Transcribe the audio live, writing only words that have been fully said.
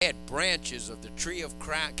had branches of the tree of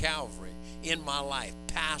Calvary in my life,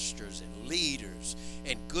 pastors and leaders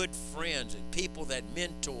and good friends and people that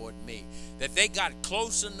mentored me, that they got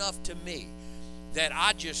close enough to me that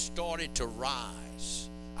I just started to rise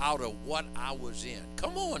out of what I was in.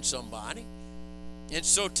 Come on, somebody. And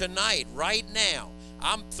so tonight, right now,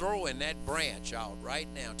 I'm throwing that branch out right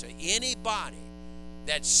now to anybody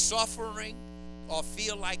that's suffering or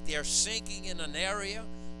feel like they're sinking in an area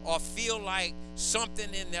or feel like something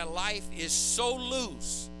in their life is so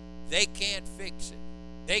loose they can't fix it.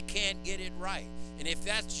 They can't get it right. And if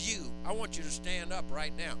that's you, I want you to stand up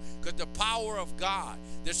right now, because the power of God,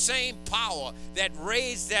 the same power that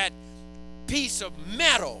raised that piece of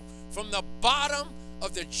metal from the bottom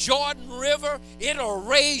of the Jordan River, it'll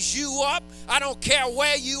raise you up. I don't care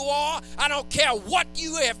where you are. I don't care what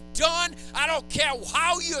you have done. I don't care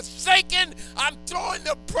how you're thinking. I'm throwing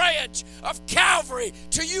the branch of Calvary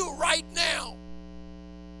to you right now.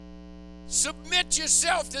 Submit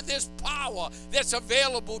yourself to this power that's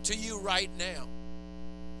available to you right now.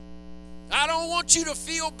 I don't want you to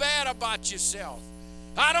feel bad about yourself.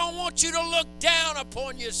 I don't want you to look down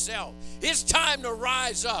upon yourself. It's time to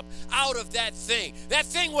rise up out of that thing. That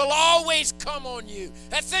thing will always come on you.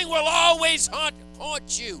 That thing will always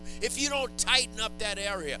haunt you if you don't tighten up that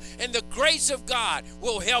area. And the grace of God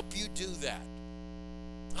will help you do that.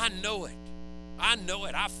 I know it. I know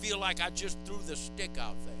it. I feel like I just threw the stick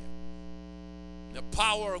out there. The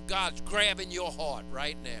power of God's grabbing your heart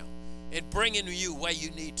right now and bringing you where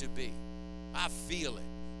you need to be. I feel it.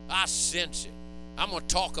 I sense it. I'm going to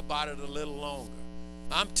talk about it a little longer.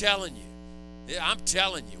 I'm telling you.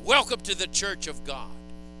 Welcome to the church of God.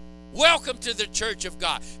 Welcome to the church of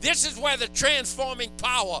God. This is where the transforming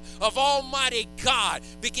power of Almighty God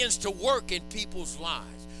begins to work in people's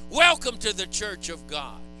lives. Welcome to the church of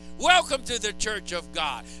God. Welcome to the church of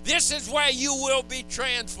God. This is where you will be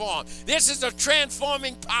transformed. This is a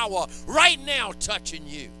transforming power right now touching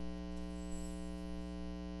you.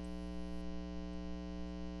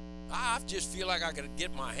 I just feel like I could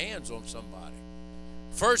get my hands on somebody.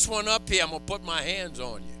 First one up here, I'm going to put my hands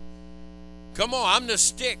on you. Come on, I'm the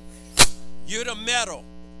stick. You're the metal.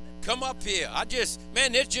 Come up here.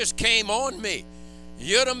 It just came on me.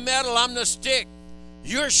 You're the metal, I'm the stick.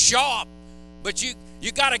 You're sharp, but you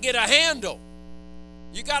got to get a handle.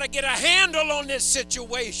 You got to get a handle on this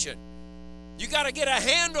situation. You got to get a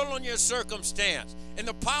handle on your circumstance. And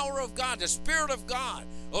the power of God, the Spirit of God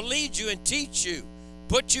will lead you and teach you.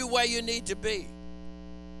 Put you where you need to be.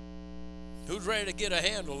 Who's ready to get a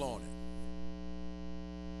handle on it?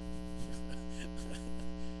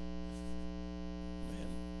 Man,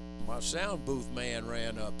 my sound booth man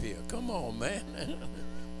ran up here. Come on, man.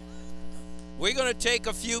 We're going to take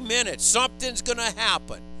a few minutes. Something's going to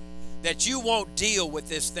happen that you won't deal with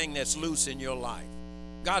this thing that's loose in your life.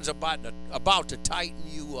 God's about to tighten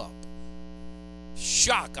you up.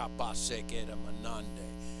 Shaka basekera manande.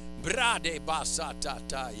 Brade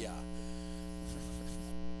basatataya.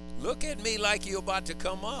 Look at me like you're about to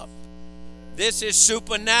come up. This is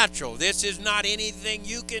supernatural. This is not anything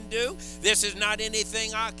you can do. This is not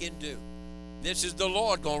anything I can do. This is the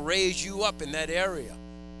Lord going to raise you up in that area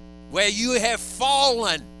where you have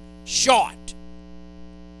fallen short.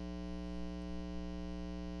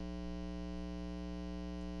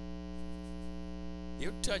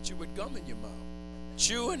 He'll touch you with gum in your mouth,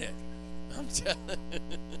 chewing it. I'm telling you.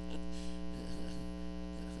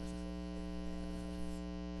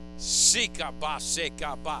 Sikaba,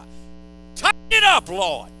 sekaba. Tighten it up,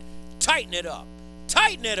 Lord. Tighten it up.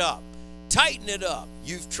 Tighten it up. Tighten it up.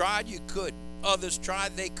 You've tried, you couldn't. Others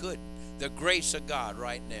tried, they couldn't. The grace of God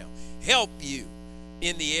right now. Help you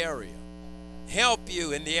in the area. Help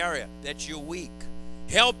you in the area that you're weak.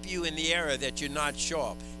 Help you in the area that you're not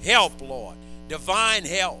sharp. Help, Lord. Divine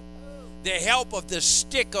help. The help of the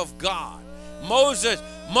stick of God. Moses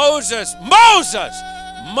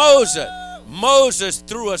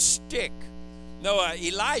threw a stick.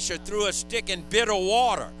 Elisha threw a stick in bitter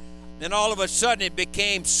water. And all of a sudden it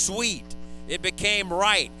became sweet. It became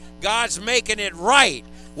right. God's making it right.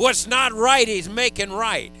 What's not right, he's making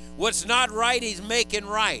right. What's not right, he's making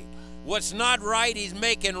right. What's not right, he's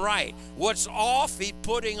making right. What's off, he's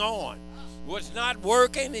putting on. What's not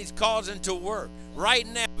working, he's causing to work. Right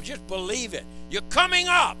now, just believe it. You're coming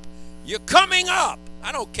up. You're coming up.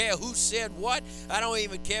 I don't care who said what. I don't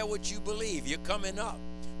even care what you believe. You're coming up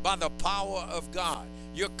by the power of God.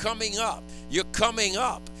 You're coming up. You're coming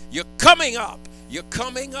up. You're coming up. You're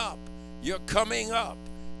coming up. You're coming up.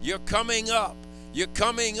 You're coming up. You're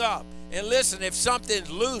coming up. And listen, if something's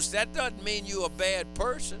loose, that doesn't mean you're a bad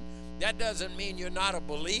person. That doesn't mean you're not a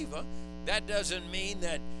believer. That doesn't mean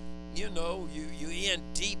that you in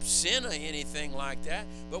deep sin or anything like that.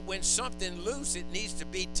 But when something loose, it needs to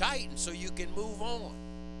be tightened so you can move on.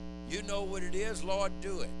 You know what it is. Lord,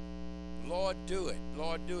 do it. Lord, do it.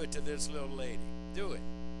 Lord, do it to this little lady. Do it.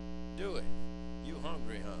 Do it. You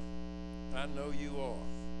hungry, huh? I know you are.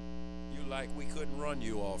 You like we couldn't run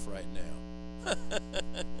you off right now.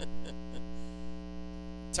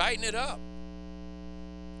 Tighten it up.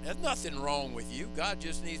 There's nothing wrong with you. God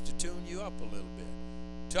just needs to tune you up a little bit.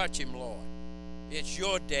 Touch him, Lord. It's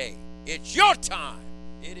your day. It's your time.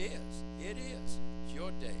 It is. It is. It's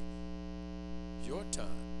your day. It's your time.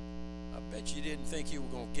 I bet you didn't think you were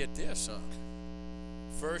going to get this, huh?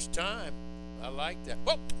 First time. I like that.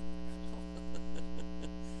 Whoa!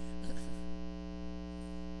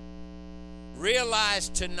 Realize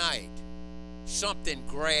tonight something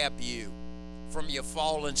grabbed you from your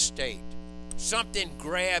fallen state. Something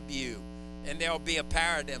grabbed you, and there'll be a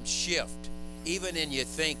paradigm shift even in your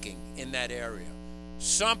thinking in that area.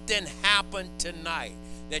 Something happened tonight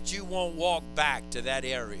that you won't walk back to that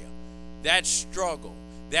area, that struggle,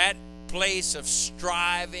 that place of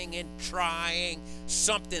striving and trying.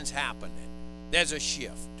 Something's happening. There's a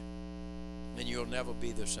shift, and you'll never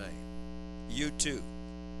be the same. You too,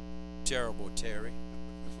 terrible Terry.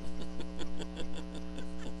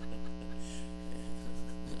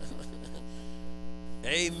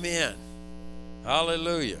 Amen.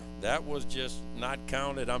 Hallelujah. That was just not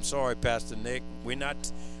counted. I'm sorry, Pastor Nick. We're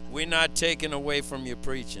not taking away from your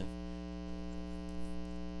preaching.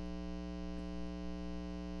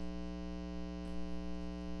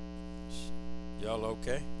 Y'all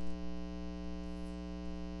okay?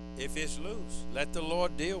 If it's loose, let the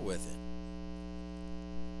Lord deal with it.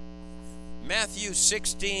 Matthew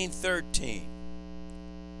 16:13.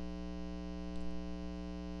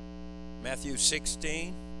 Matthew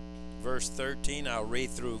 16, verse 13. I'll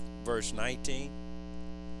read through verse 19.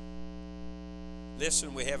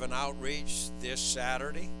 Listen, we have an outreach this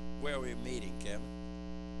Saturday. Where are we meeting, Kevin?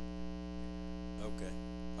 Okay.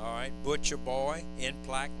 All right. Butcher Boy in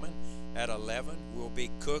Plaquemine at 11. We'll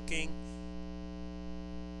be cooking.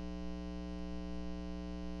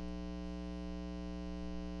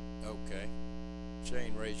 Okay.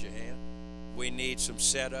 Shane, raise your hand. We need some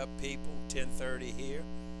setup people. 10:30 here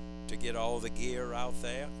to get all the gear out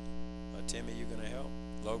there. Timmy, you going to help?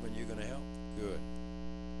 Logan, you going to help? Good.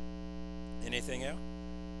 Anything else?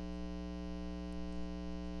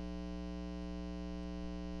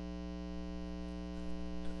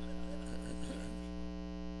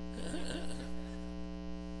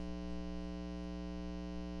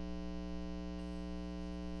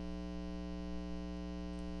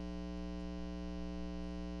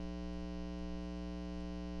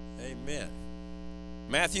 Amen.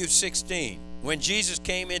 Matthew 16. When Jesus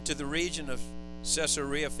came into the region of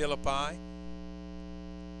Caesarea Philippi,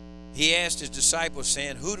 he asked his disciples,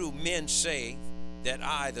 saying, "Who do men say that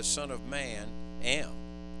I, the Son of Man, am?"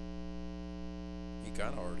 He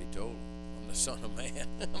kind of already told them, "I'm the Son of Man."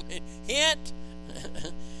 I mean, hint.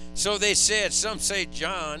 So they said, some say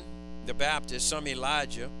John the Baptist, some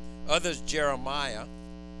Elijah, others Jeremiah,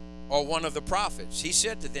 or one of the prophets. He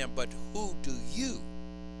said to them, "But who do you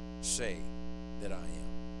say that I am?"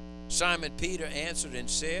 Simon Peter answered and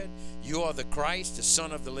said, "You are the Christ, the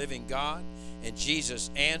Son of the living God." And Jesus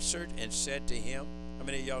answered and said to him, how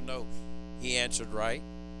many of y'all know he answered right?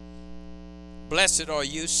 "Blessed are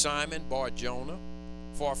you, Simon Bar-Jonah,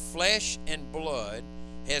 for flesh and blood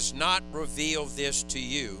has not revealed this to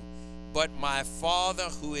you, but my Father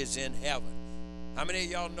who is in heaven." How many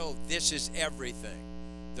of y'all know this is everything?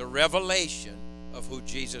 The revelation of who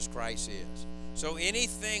Jesus Christ is. So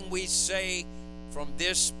anything we say from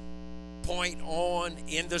this point on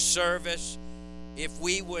in the service, if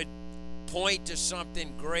we would point to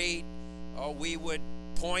something great, or we would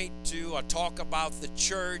point to or talk about the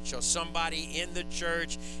church or somebody in the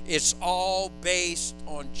church, it's all based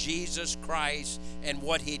on Jesus Christ and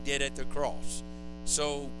what he did at the cross.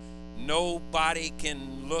 So nobody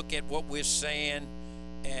can look at what we're saying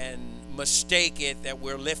and mistake it that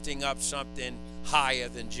we're lifting up something higher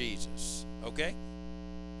than Jesus. Okay?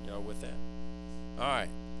 Y'all with that? All right.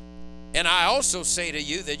 "And I also say to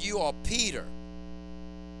you that you are Peter.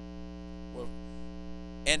 Well,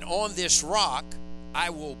 and on this rock I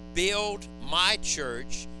will build my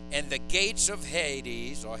church, and the gates of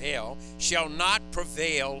Hades," or hell, "shall not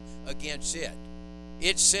prevail against it."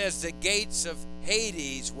 It says the gates of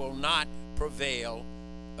Hades will not prevail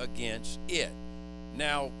against it.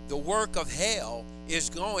 Now, the work of hell is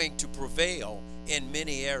going to prevail in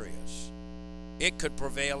many areas. It could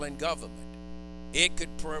prevail in government. It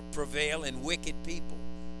could prevail in wicked people.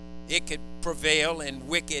 It could prevail in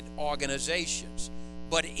wicked organizations.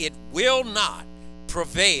 But it will not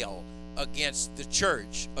prevail against the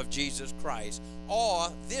church of Jesus Christ or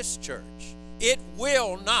this church. It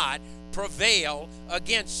will not prevail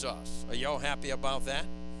against us. Are y'all happy about that?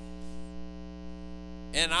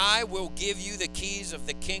 And I will give you the keys of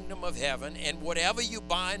the kingdom of heaven, and whatever you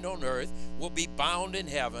bind on earth will be bound in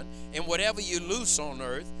heaven, and whatever you loose on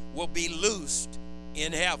earth will be loosed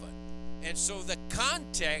in heaven. And so the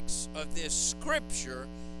context of this scripture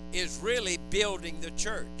is really building the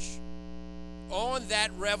church on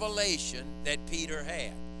that revelation that Peter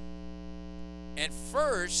had. And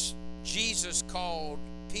first, Jesus called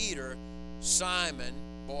Peter Simon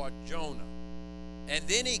Bar-Jonah, and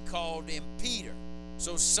then he called him Peter.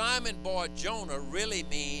 So Simon Bar-Jonah really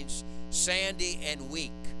means sandy and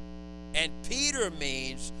weak, and Peter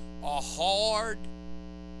means a hard,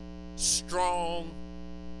 strong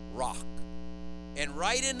rock. And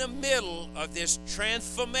right in the middle of this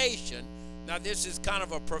transformation, now this is kind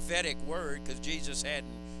of a prophetic word because Jesus hadn't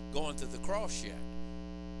gone to the cross yet,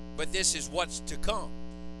 but this is what's to come.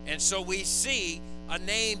 And so we see a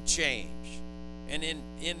name change. And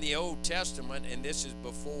in the Old Testament, and this is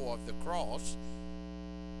before the cross,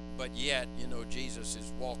 but yet, Jesus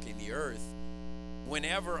is walking the earth.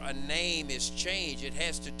 Whenever a name is changed, it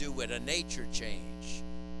has to do with a nature change.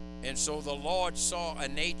 And so the Lord saw a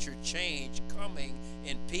nature change coming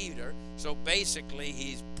in Peter. So basically,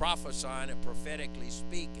 he's prophesying and prophetically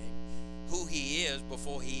speaking who he is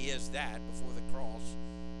before he is that, before the cross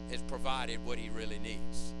has provided what he really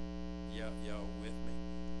needs. Y'all with me?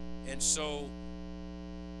 And so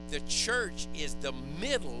the church is the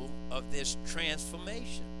middle of this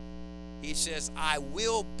transformation. He says, I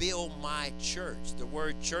will build my church. The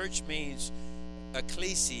word church means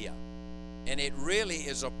ecclesia, and it really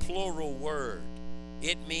is a plural word.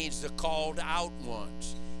 It means the called out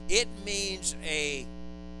ones. It means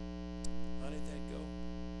how did that go?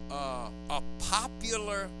 A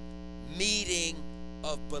popular meeting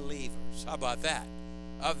of believers. How about that?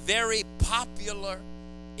 A very popular,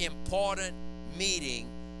 important meeting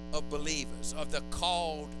of believers, of the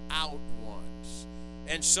called out ones.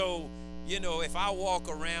 And so, if I walk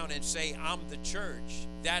around and say I'm the church,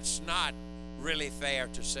 that's not really fair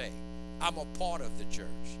to say. I'm a part of the church.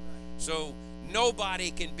 So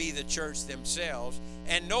nobody can be the church themselves,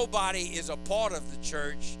 and nobody is a part of the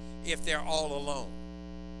church if they're all alone.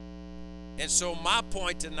 And so my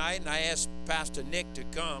point tonight, and I asked Pastor Nick to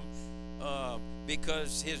come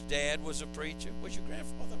because his dad was a preacher. Was your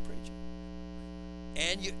grandfather a preacher?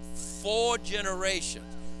 And 4 generations.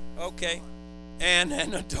 Okay. And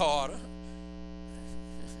a daughter.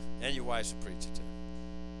 And your wife's a preacher too.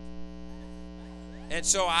 And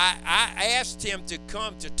so I asked him to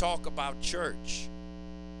come to talk about church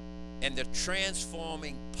and the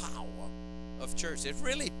transforming power of church. There's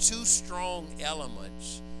really 2 strong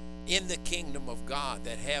elements in the kingdom of God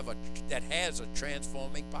that has a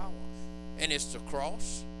transforming power. And it's the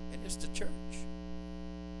cross and it's the church.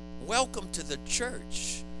 Welcome to the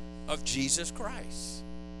church of Jesus Christ.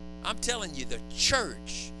 I'm telling you, the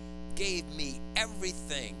church gave me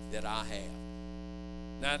everything that I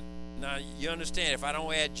have. Now you understand, if I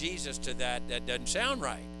don't add Jesus to that, that doesn't sound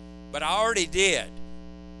right. But I already did.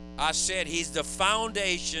 I said he's the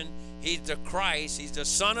foundation, he's the Christ, he's the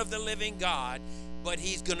Son of the living God, but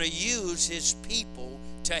he's going to use his people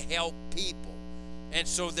to help people. And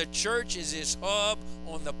so the church is his hub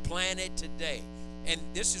on the planet today. And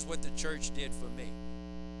this is what the church did for me.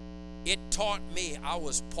 It taught me I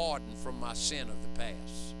was pardoned from my sin of the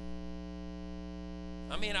past.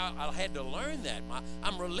 I mean, I had to learn that.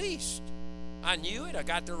 I'm released. I knew it. I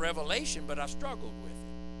got the revelation, but I struggled with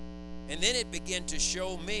it. And then it began to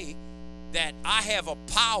show me that I have a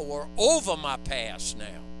power over my past now.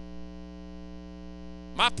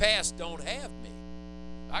 My past don't have me.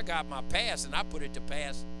 I got my past, and I put it to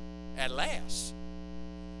pass at last.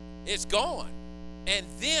 It's gone. And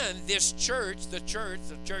then this church, the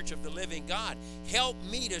church of the living God, helped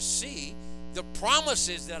me to see the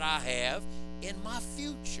promises that I have in my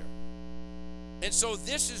future. And so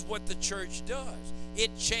this is what the church does.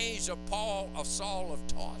 It changed a Saul of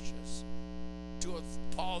Tarsus to a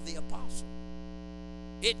Paul the Apostle.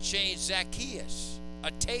 It changed Zacchaeus,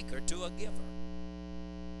 a taker, to a giver.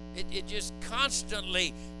 It just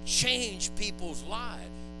constantly changed people's lives.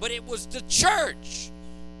 But it was the church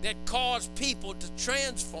that caused people to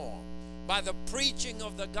transform by the preaching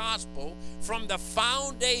of the gospel from the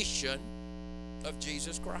foundation of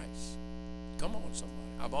Jesus Christ. Come on, somebody.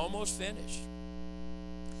 I'm almost finished.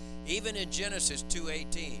 Even in Genesis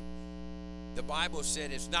 2:18, the Bible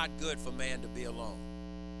said it's not good for man to be alone.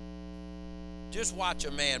 Just watch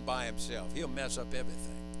a man by himself. He'll mess up everything.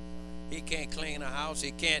 He can't clean a house.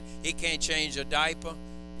 He can't change a diaper.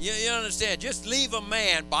 You understand? Just leave a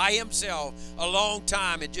man by himself a long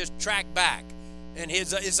time and just track back, and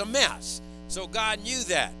it's a mess. So God knew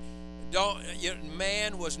that.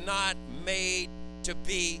 Man was not made to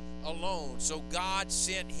be alone. So God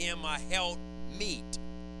sent him a help meet.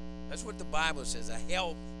 That's what the Bible says, a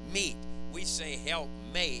help meet. We say help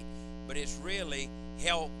mate, but it's really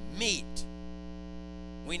help meet.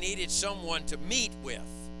 We needed someone to meet with.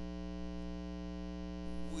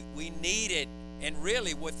 We needed, and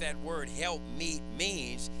really what that word help meet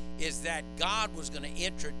means is that God was going to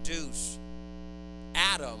introduce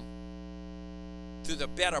Adam to the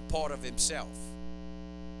better part of himself,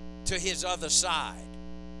 to his other side.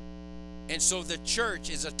 And so the church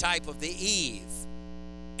is a type of the Eve.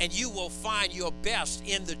 And you will find your best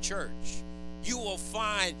in the church. You will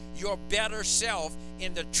find your better self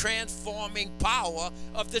in the transforming power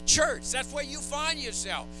of the church. That's where you find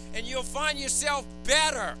yourself. And you'll find yourself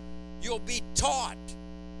better. You'll be taught.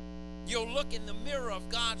 You'll look in the mirror of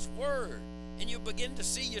God's word, and you'll begin to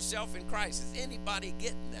see yourself in Christ. Is anybody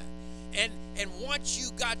getting that? And once you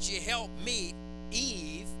got your help meet,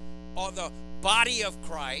 Eve, or the body of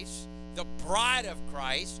Christ, the bride of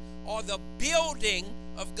Christ, or the building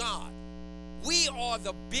of God. We are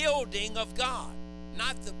the building of God.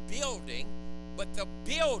 Not the building, but the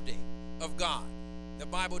building of God. The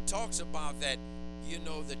Bible talks about that,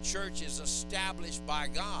 the church is established by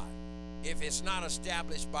God. If it's not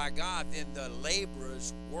established by God, then the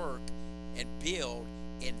laborers work and build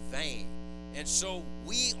in vain. And so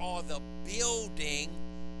we are the building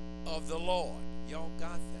of the Lord. Y'all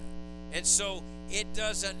got that? And so it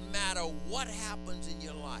doesn't matter what happens in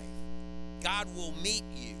your life. God will meet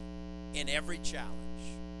you in every challenge.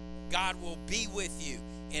 God will be with you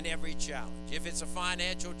in every challenge. If it's a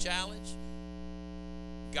financial challenge,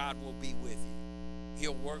 God will be with you.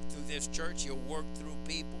 He'll work through this church. He'll work through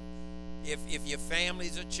people. If your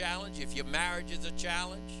family's a challenge, if your marriage is a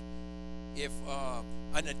challenge, if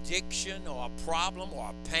an addiction or a problem or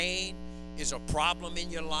a pain is a problem in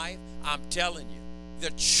your life, I'm telling you,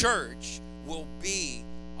 the church will be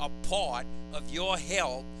a part of your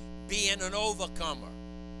help being an overcomer.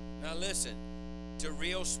 Now listen, to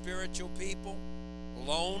real spiritual people,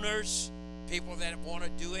 loners, people that want to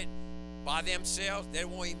do it by themselves, they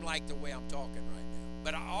won't even like the way I'm talking right now.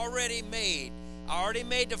 But I already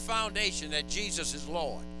made the foundation that Jesus is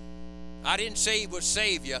Lord. I didn't say he was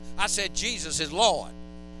Savior. I said Jesus is Lord.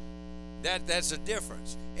 That's a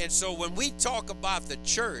difference. And so when we talk about the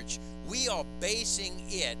church, we are basing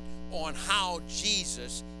it on how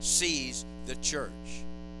Jesus sees the church,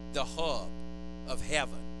 the hub of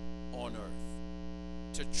heaven on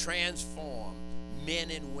earth, to transform men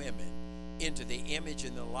and women into the image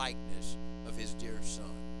and the likeness of his dear Son.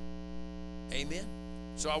 Amen?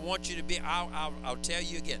 So I want you to be, I'll tell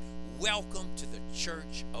you again, welcome to the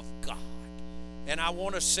church of God. And I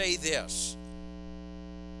want to say this.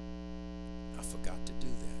 I forgot to do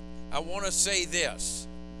that. I want to say this.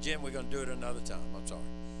 Jim, we're going to do it another time. I'm sorry.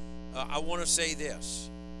 I want to say this.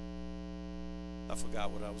 I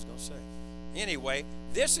forgot what I was going to say. Anyway,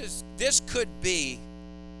 this could be,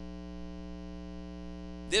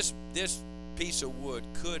 this piece of wood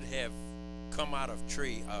could have come out of a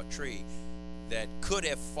tree that could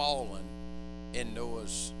have fallen in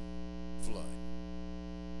Noah's flood.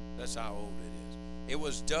 That's how old it is. It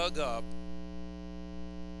was dug up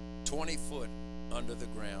 20 foot under the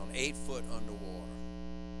ground, 8 foot underwater.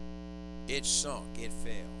 It sunk, it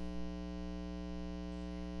fell.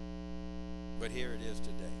 But here it is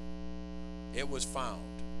today. It was found.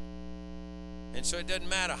 And so it doesn't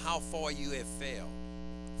matter how far you have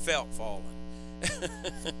felt fallen.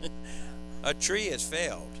 A tree has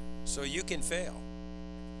failed, so you can fail.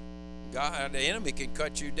 God, the enemy can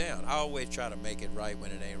cut you down. I always try to make it right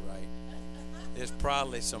when it ain't right. There's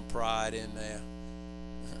probably some pride in there.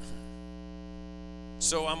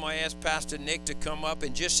 So I'm going to ask Pastor Nick to come up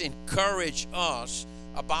and just encourage us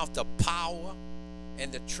about the power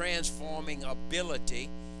and the transforming ability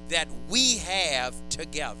that we have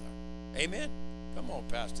together. Amen? Come on,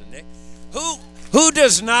 Pastor Nick. Who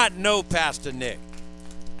does not know Pastor Nick?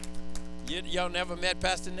 Y'all never met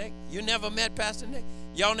Pastor Nick? You never met Pastor Nick?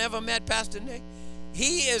 Y'all never met Pastor Nick?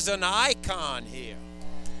 He is an icon here.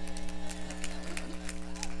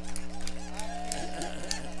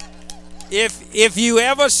 If you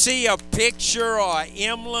ever see a picture or an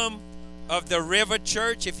emblem of the River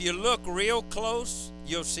Church, if you look real close,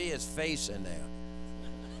 you'll see his face in there.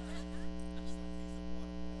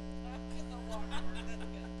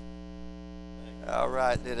 All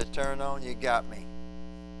right, did it turn on? You got me.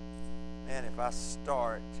 Man, if I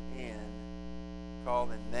start in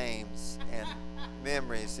calling names and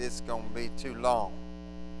memories, it's going to be too long.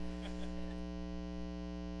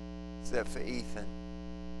 Except for Ethan.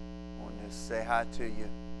 I want to say hi to you.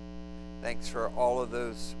 Thanks for all of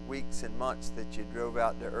those weeks and months that you drove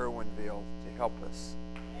out to Irwinville to help us.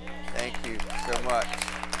 Thank you so much.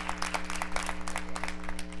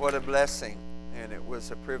 What a blessing. And it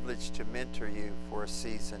was a privilege to mentor you for a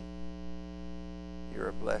season. You're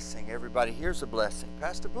a blessing. Everybody here's a blessing.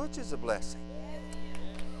 Pastor Butch is a blessing.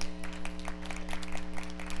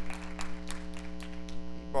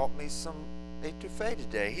 He bought me some etouffee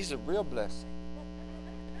today. He's a real blessing.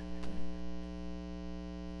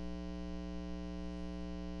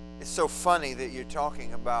 It's so funny that you're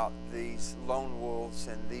talking about these lone wolves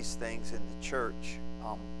and these things in the church.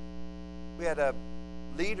 We had a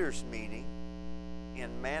leaders meeting in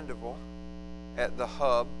Mandeville at the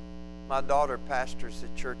Hub. My daughter pastors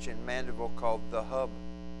a church in Mandeville called the Hub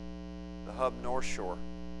North Shore.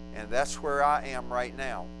 And that's where I am right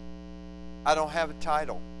now. I don't have a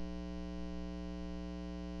title.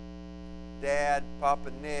 Dad,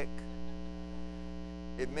 Papa Nick,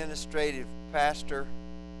 administrative pastor.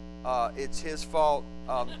 It's his fault.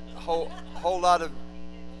 Whole lot of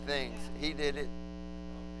things. He did it.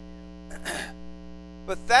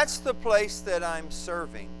 But that's the place that I'm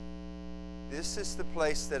serving. This is the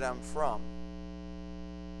place that I'm from.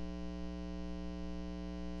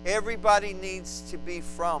 Everybody needs to be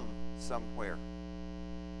from somewhere.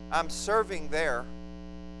 I'm serving there,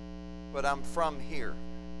 but I'm from here.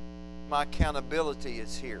 My accountability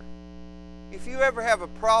is here. If you ever have a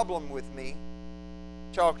problem with me,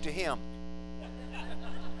 talk to him.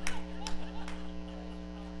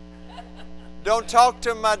 Don't talk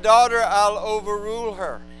to my daughter, I'll overrule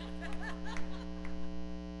her.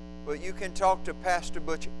 But you can talk to Pastor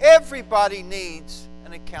Butch. Everybody needs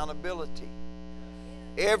an accountability.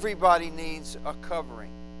 Everybody needs a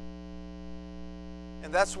covering.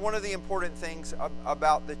 And that's one of the important things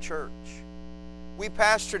about the church. We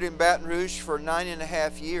pastored in Baton Rouge for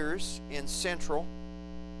 9.5 years in Central.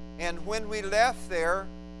 And when we left there,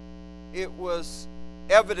 it was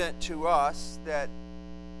evident to us that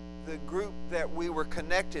the group that we were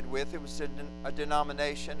connected with, it was a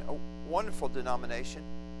denomination, a wonderful denomination,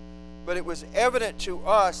 but it was evident to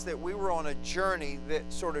us that we were on a journey that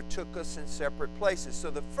sort of took us in separate places.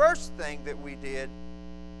 So the first thing that we did,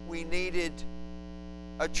 we needed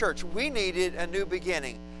a church. We needed a new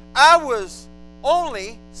beginning. I was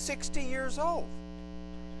only 60 years old.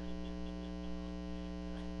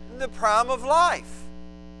 In the prime of life.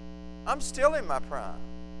 I'm still in my prime.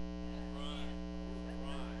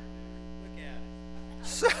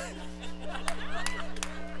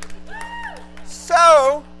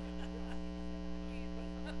 So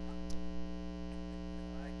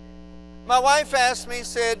my wife asked me,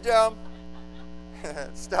 said,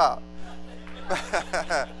 stop.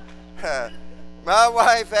 My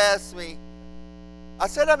wife asked me, I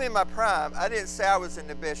said I'm in my prime. I didn't say I was in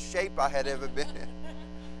the best shape I had ever been in.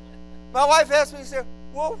 My wife asked me, said,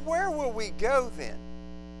 well, where will we go then?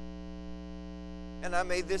 And I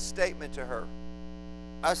made this statement to her.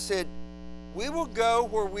 I said, we will go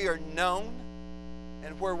where we are known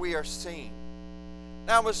and where we are seen.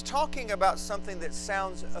 Now, I was talking about something that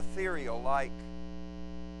sounds ethereal, like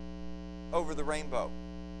over the rainbow.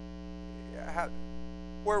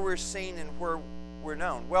 Where we're seen and where we're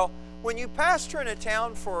known. Well, when you pastor in a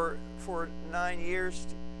town for 9 years,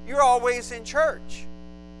 you're always in church.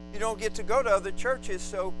 You don't get to go to other churches,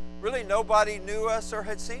 so really nobody knew us or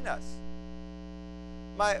had seen us.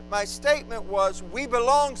 My statement was, we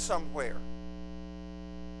belong somewhere.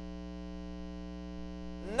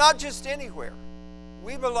 Not just anywhere.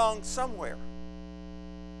 We belong somewhere.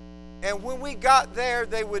 And when we got there,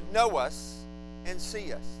 they would know us and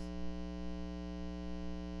see us.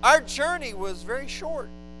 Our journey was very short.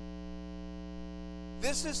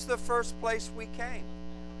 This is the first place we came.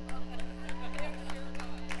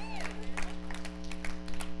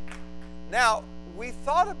 Now, we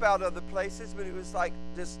thought about other places, but it was like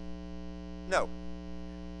just, no.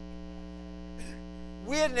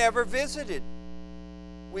 We had never visited.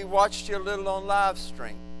 We watched you a little on live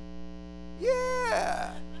stream.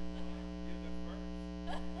 Yeah.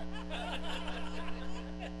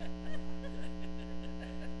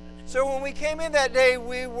 So when we came in that day,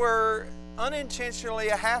 we were unintentionally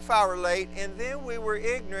a half hour late, and then we were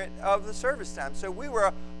ignorant of the service time. So we were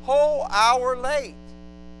a whole hour late.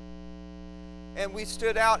 And we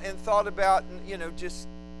stood out and thought about, just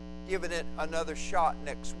giving it another shot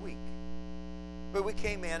next week. But we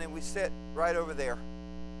came in and we sat right over there,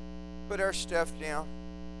 put our stuff down,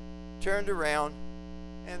 turned around,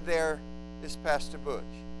 and there is Pastor Butch.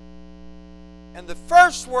 And the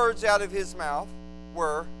first words out of his mouth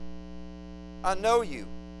were, I know you.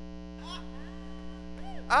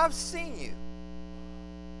 I've seen you.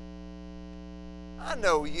 I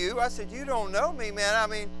know you. I said, you don't know me, man. I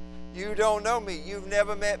mean, you don't know me. You've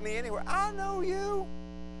never met me anywhere. I know you.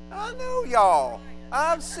 I know y'all.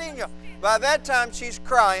 I've seen y'all. By that time, she's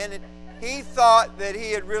crying, and he thought that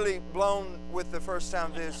he had really blown with the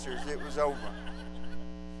first-time visitors. It was over.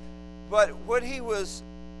 But what he was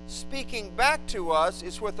speaking back to us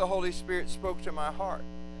is what the Holy Spirit spoke to my heart.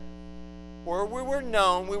 Where we were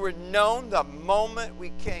known the moment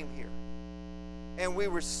we came here. And we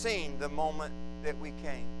were seen the moment that we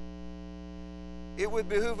came. It would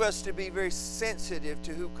behoove us to be very sensitive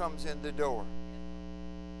to who comes in the door.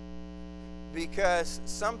 Because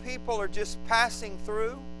some people are just passing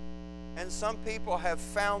through, and some people have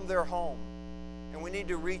found their home. And we need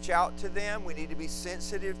to reach out to them. We need to be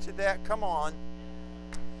sensitive to that. Come on.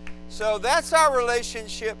 So that's our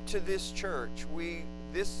relationship to this church.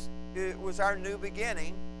 It was our new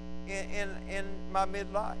beginning in my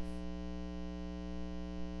midlife.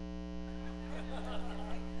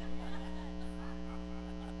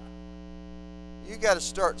 You got to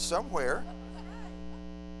start somewhere.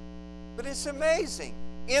 But it's amazing.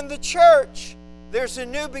 In the church, there's a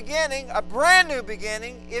new beginning, a brand new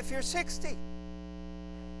beginning, if you're 60.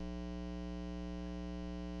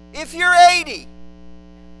 If you're 80,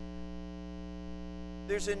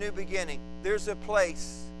 there's a new beginning. There's a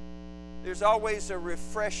place. There's always a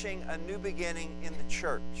refreshing, a new beginning in the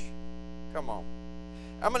church. Come on.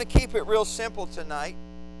 I'm going to keep it real simple tonight.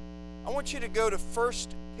 I want you to go to 1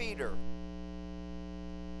 Peter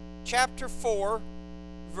chapter 4,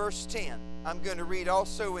 verse 10. I'm going to read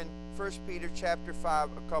also in 1 Peter chapter 5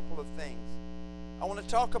 a couple of things. I want to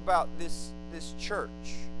talk about this church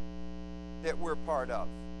that we're part of.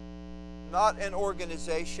 Not an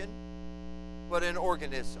organization, but an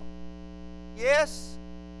organism. Yes,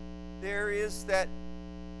 there is that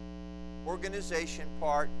organization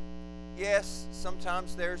part. Yes,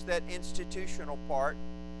 sometimes there's that institutional part.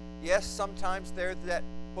 Yes, sometimes there's that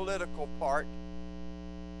political part.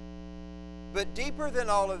 But deeper than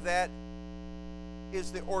all of that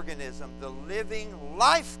is the organism, the living,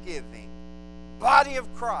 life-giving body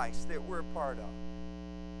of Christ that we're a part of.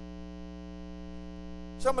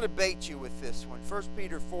 So I'm going to bait you with this one. 1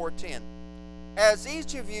 Peter 4:10. As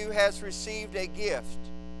each of you has received a gift,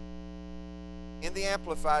 in the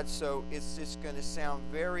Amplified, so it's just going to sound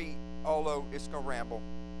very, although it's going to ramble.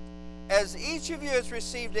 As each of you has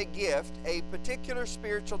received a gift, a particular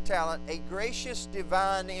spiritual talent, a gracious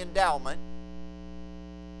divine endowment,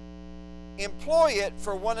 employ it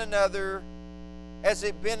for one another as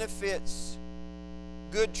it benefits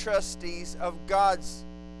good trustees of God's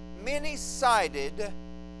many-sided,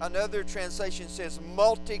 another translation says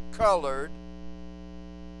multicolored,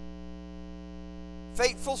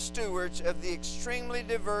 faithful stewards of the extremely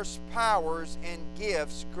diverse powers and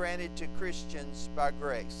gifts granted to Christians by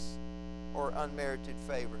grace or unmerited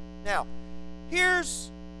favor. Now, here's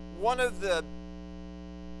one of the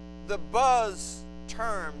buzz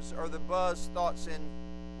terms or the buzz thoughts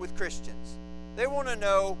with Christians. They want to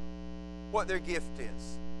know what their gift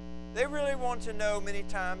is. They really want to know many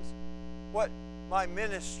times what my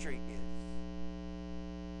ministry is.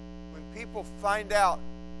 When people find out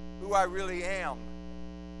who I really am.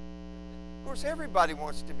 Of course, everybody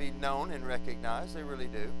wants to be known and recognized. They really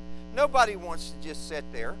do. Nobody wants to just sit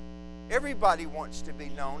there. Everybody wants to be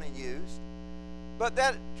known and used. But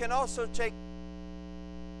that can also take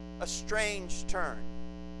a strange turn.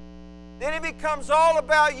 Then it becomes all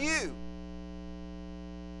about you.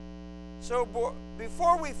 So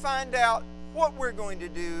before we find out what we're going to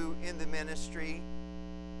do in the ministry,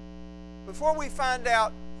 before we find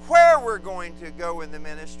out where we're going to go in the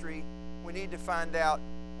ministry, we need to find out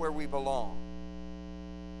where we belong.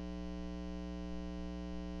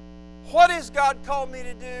 What has God called me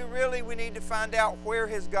to do? Really, we need to find out where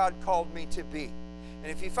has God called me to be.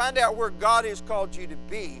 And if you find out where God has called you to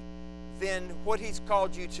be, then what He's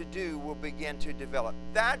called you to do will begin to develop.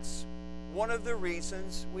 That's one of the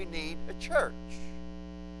reasons we need a church.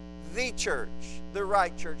 The church, the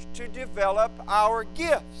right church, to develop our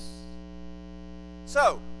gifts.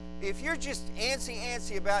 So, if you're just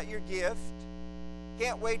antsy about your gift,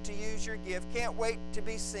 can't wait to use your gift, can't wait to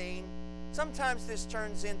be seen, sometimes this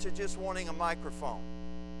turns into just wanting a microphone.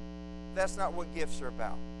 That's not what gifts are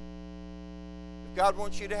about. If God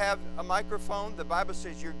wants you to have a microphone, the Bible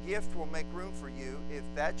says your gift will make room for you. If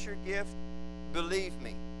that's your gift, believe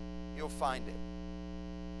me, you'll find it.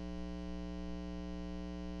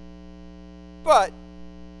 But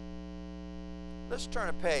let's turn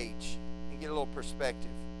a page and get a little perspective.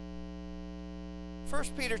 1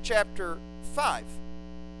 Peter chapter 5.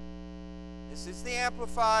 This is the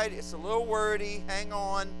Amplified. It's a little wordy. Hang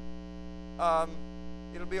on.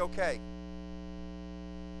 It'll be okay.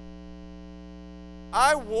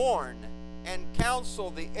 I warn and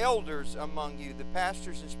counsel the elders among you, the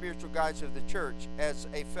pastors and spiritual guides of the church, as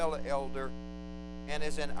a fellow elder and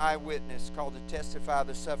as an eyewitness called to testify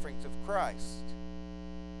the sufferings of Christ,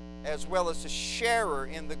 as well as a sharer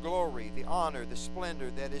in the glory, the honor, the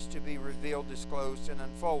splendor that is to be revealed, disclosed, and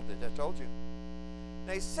unfolded. I told you.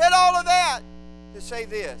 They said all of that to say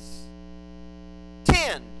this.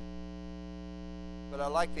 Tend. But I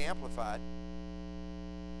like the Amplified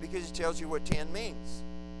because it tells you what tend means.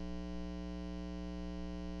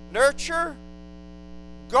 Nurture,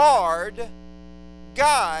 guard,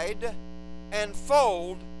 guide, and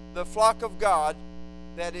fold the flock of God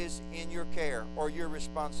that is in your care or your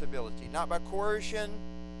responsibility. Not by coercion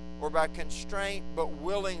or by constraint, but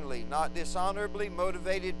willingly, not dishonorably,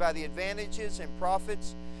 motivated by the advantages and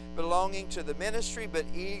profits belonging to the ministry, but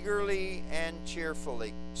eagerly and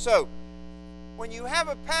cheerfully. So, when you have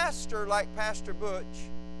a pastor like Pastor Butch,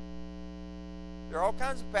 there are all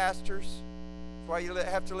kinds of pastors. That's why you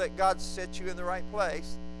have to let God set you in the right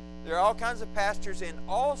place. There are all kinds of pastors in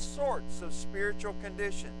all sorts of spiritual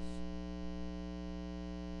conditions.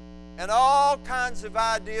 And all kinds of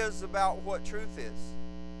ideas about what truth is.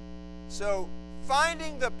 So,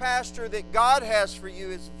 finding the pastor that God has for you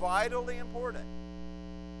is vitally important.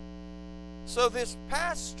 So this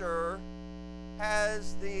pastor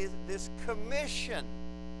has this commission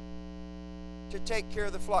to take care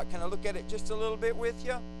of the flock. Can I look at it just a little bit with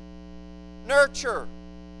you? Nurture.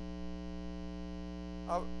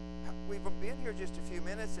 We've been here just a few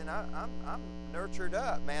minutes, and I'm nurtured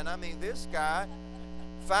up, man. I mean, this guy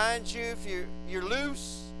finds you if you're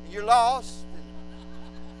loose, you're lost, and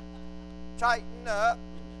tighten up,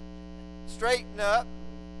 straighten up.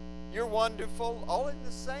 You're wonderful, all in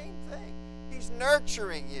the same thing. He's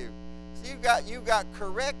nurturing you. So you got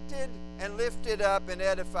corrected and lifted up and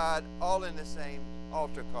edified all in the same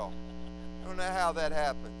altar call. I don't know how that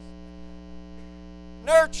happens.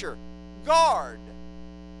 Nurture, guard.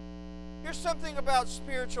 Here's something about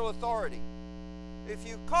spiritual authority. If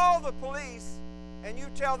you call the police and you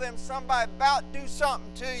tell them somebody about to do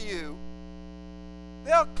something to you,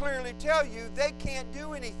 they'll clearly tell you they can't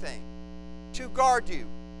do anything to guard you.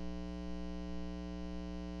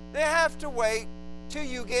 They have to wait till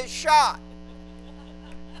you get shot.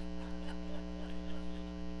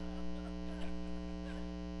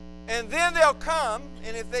 And then they'll come,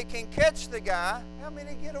 and if they can catch the guy, how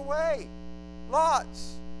many get away?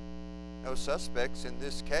 Lots. No suspects in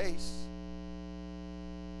this case.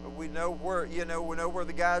 But we know where, we know where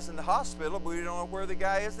the guy's in the hospital, but we don't know where the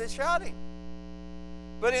guy is that shot him.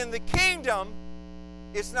 But in the kingdom,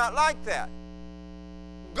 it's not like that.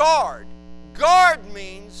 Guard. Guard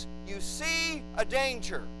means you see a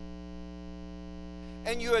danger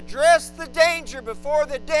and you address the danger before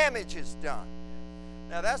the damage is done.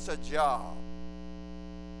 Now that's a job.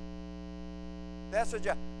 That's a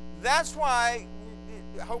job. That's why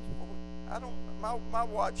my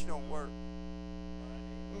watch don't work.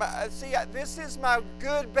 This is my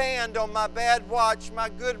good band on my bad watch. My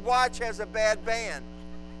good watch has a bad band.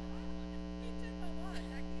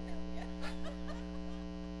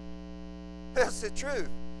 That's the truth.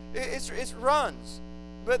 It runs,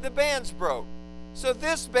 but the band's broke. So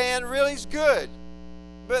this band really is good,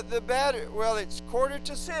 but the battery, well, it's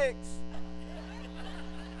 5:45.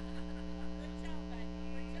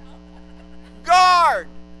 Guard,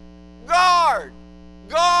 guard,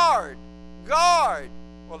 guard, guard.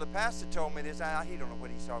 Well, the pastor told me this. He don't know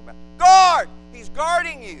what he's talking about. Guard. He's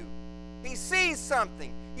guarding you. He sees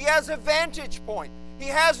something. He has a vantage point. He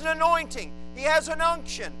has an anointing. He has an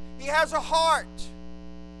unction. He has a heart.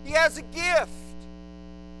 He has a gift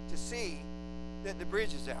to see that the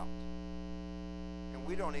bridge is out. And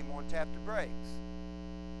we don't even want to tap the brakes.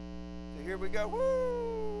 So here we go.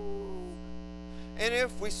 Woo! And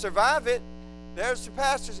if we survive it, there's the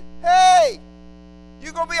pastor saying, hey,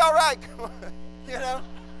 you're going to be all right. You know?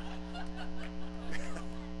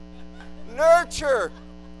 Nurture.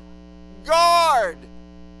 Guard.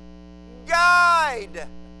 Guide.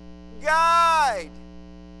 Guide.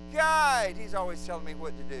 Guide. He's always telling me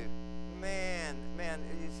what to do. Man,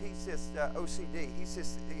 he's just OCD.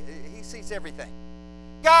 He sees everything.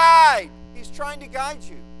 Guide. He's trying to guide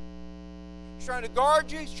you. He's trying to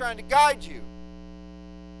guard you. He's trying to guide you.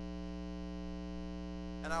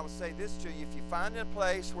 And I will say this to you. If you find a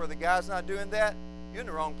place where the guy's not doing that, you're in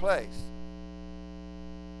the wrong place.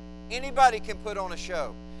 Anybody can put on a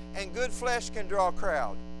show. And good flesh can draw a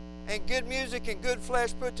crowd. And good music and good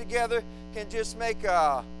flesh put together can just make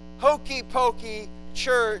a hokey-pokey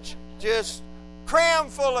church just cram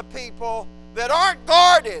full of people that aren't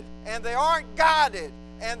guarded, and they aren't guided,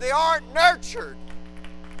 and they aren't nurtured.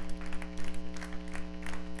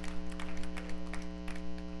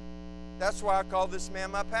 That's why I call this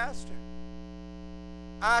man my pastor.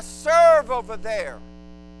 I serve over there,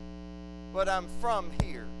 but I'm from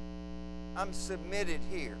here. I'm submitted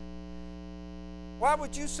here. Why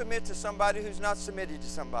would you submit to somebody who's not submitted to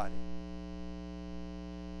somebody?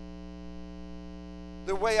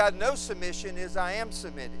 The way I know submission is I am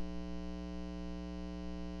submitted.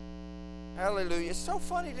 Hallelujah. It's so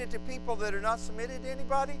funny that the people that are not submitted to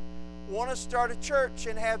anybody want to start a church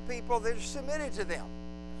and have people that are submitted to them.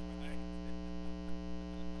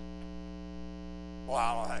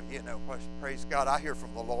 Well, praise God, I hear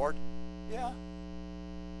from the Lord. Yeah.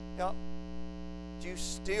 You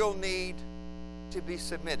still need to be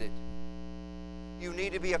submitted. You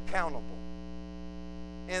need to be accountable.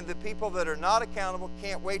 And the people that are not accountable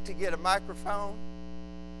can't wait to get a microphone,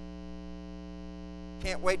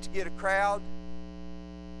 can't wait to get a crowd,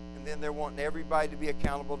 and then they're wanting everybody to be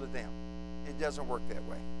accountable to them. It doesn't work that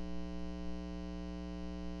way.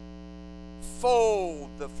 Fold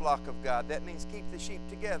the flock of God. That means keep the sheep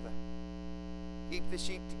together. Keep the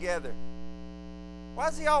sheep together. Why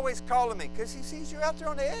is he always calling me? Because he sees you out there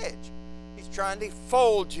on the edge. He's trying to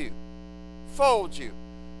fold you. Fold you.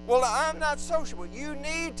 Well, I'm not sociable. You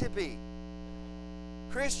need to be.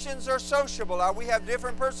 Christians are sociable. We have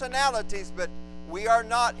different personalities, but we are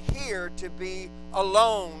not here to be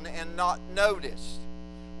alone and not noticed.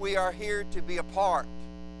 We are here to be a part.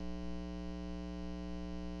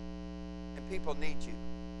 And people need you.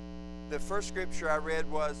 The first scripture I read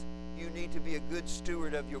was, you need to be a good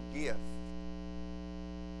steward of your gift.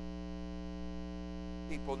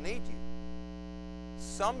 People need you.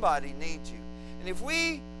 Somebody needs you. And if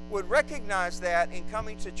we would recognize that in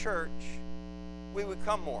coming to church, we would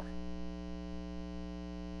come more.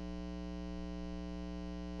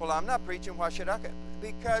 Well, I'm not preaching. Why should I?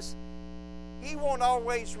 Because he won't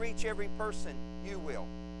always reach every person. You will.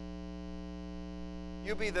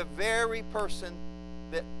 You'll be the very person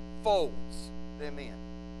that folds them in.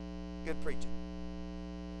 Good preaching.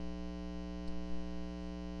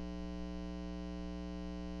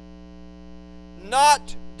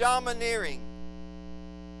 Not domineering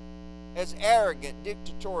as arrogant,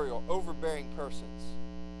 dictatorial, overbearing persons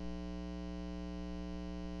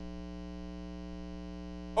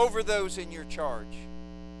over those in your charge.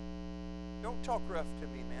 Don't talk rough to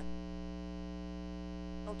me, man.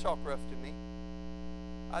 Don't talk rough to me.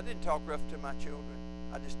 I didn't talk rough to my children.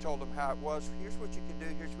 I just told them how it was. Here's what you can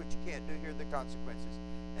do. Here's what you can't do. Here are the consequences.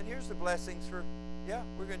 And here's the blessings for,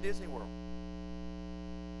 we're going to Disney World.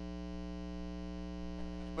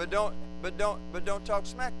 But don't talk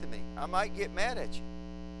smack to me. I might get mad at you.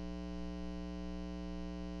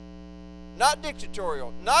 Not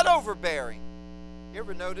dictatorial, not overbearing. You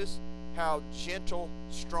ever notice how gentle,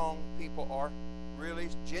 strong people are? Really,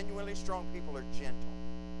 genuinely strong people are gentle.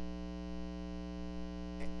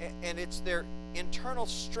 And it's their internal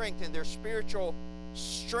strength and their spiritual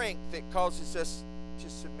strength that causes us to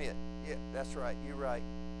submit. Yeah, that's right. You're right.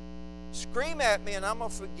 Scream at me and I'm going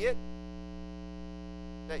to forget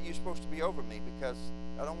that you're supposed to be over me, because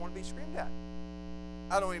I don't want to be screamed at.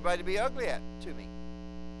 I don't want anybody to be ugly to me.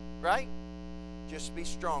 Right? Just be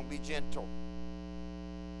strong, be gentle.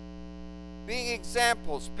 Being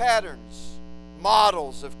examples, patterns,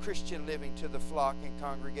 models of Christian living to the flock and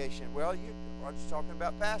congregation. Well, I was talking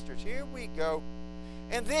about pastors. Here we go.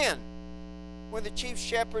 And then, when the chief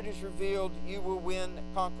shepherd is revealed, you will win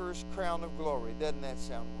conqueror's crown of glory. Doesn't that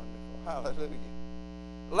sound wonderful? Hallelujah.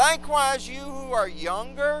 Likewise, you who are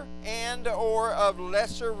younger and or of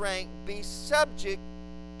lesser rank, be subject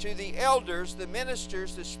to the elders, the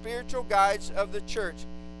ministers, the spiritual guides of the church,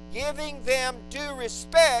 giving them due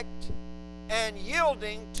respect and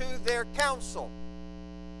yielding to their counsel.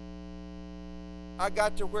 I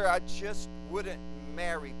got to where I just wouldn't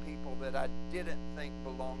marry people that I didn't think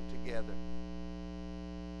belonged together.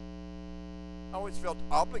 I always felt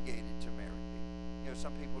obligated to marry.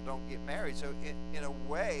 Some people don't get married, so in a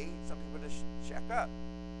way, some people just shack up.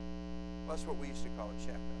 Well, that's what we used to call it,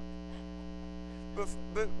 shack up.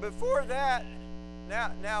 But before that,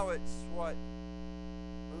 now it's what?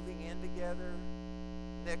 Moving in together,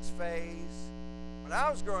 next phase. When I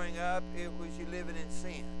was growing up, it was you living in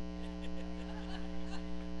sin.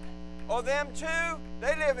 Oh, them too?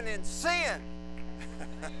 They living in sin.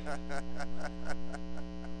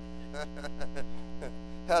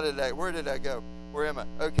 Where did I go? Where am I?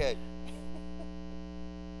 Okay.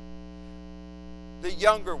 The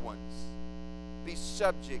younger ones, be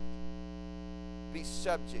subject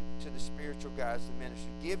to the spiritual guides of the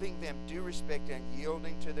ministry, giving them due respect and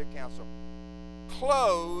yielding to their counsel.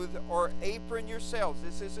 Clothe or apron yourselves.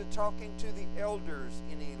 This isn't talking to the elders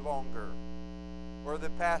any longer or the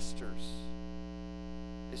pastors.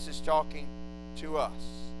 This is talking to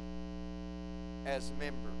us as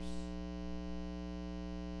members.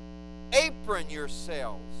 Apron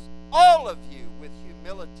yourselves, all of you, with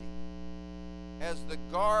humility, as the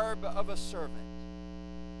garb of a servant,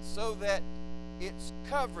 so that its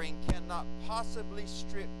covering cannot possibly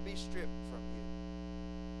be stripped from you.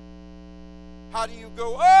 How do you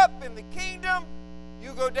go up in the kingdom?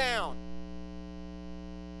 You go down.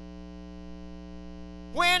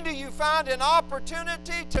 When do you find an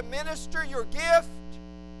opportunity to minister your gift?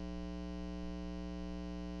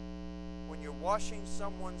 When you're washing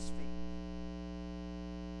someone's feet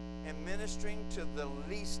and ministering to the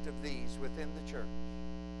least of these within the church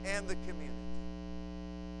and the community.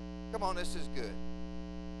 Come on, this is good.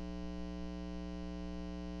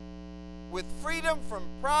 With freedom from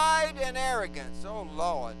pride and arrogance, oh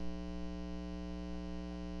Lord,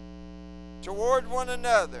 toward one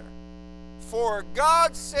another. For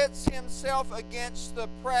God sets himself against the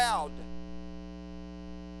proud.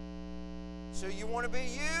 So you want to be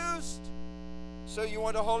used? So you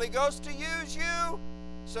want the Holy Ghost to use you?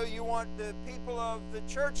 So you want the people of the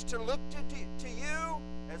church to look to you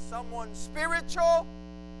as someone spiritual?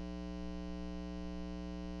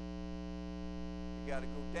 You got to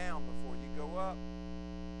go down before you go up.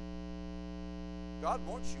 God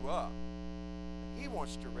wants you up. He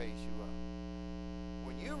wants to raise you up.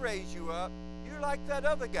 When you raise you up, you're like that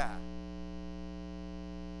other guy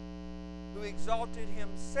who exalted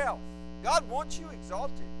himself. God wants you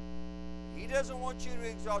exalted. He doesn't want you to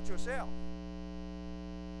exalt yourself.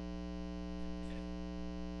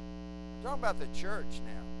 I'm talking about the church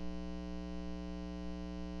now.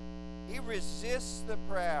 He resists the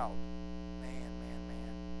proud.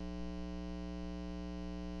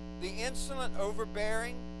 The insolent,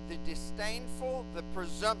 overbearing, the disdainful, the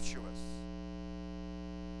presumptuous,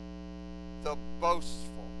 the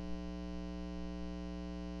boastful.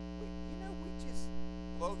 We just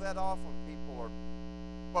blow that off when people are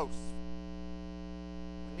boastful.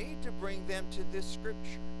 We need to bring them to this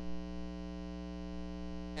scripture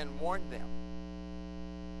and warn them.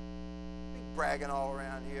 Be bragging all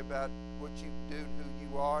around here about what you do and who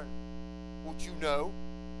you are and what you know.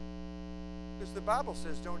 Because the Bible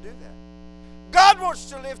says don't do that. God wants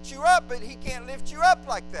to lift you up, but He can't lift you up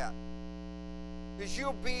like that. Because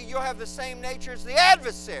you'll have the same nature as the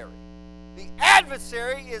adversary. The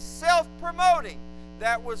adversary is self-promoting.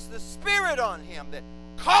 That was the spirit on him that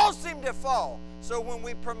caused him to fall. So when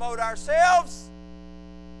we promote ourselves,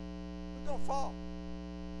 we're going to fall.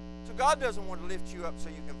 So God doesn't want to lift you up so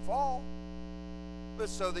you can fall, but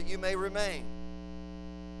so that you may remain.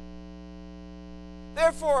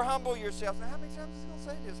 Therefore, humble yourselves. Now, how many times is he going to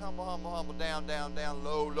say this? Humble, humble, humble, down, down, down,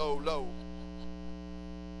 low, low, low.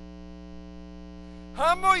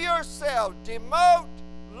 Humble yourself. Demote,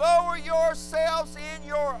 lower yourselves in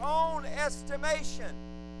your own estimation.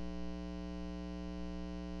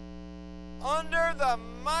 Under the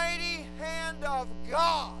mighty hand of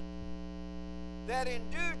God, that in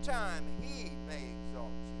due time He may exalt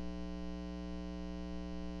you.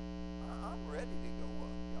 I'm ready to go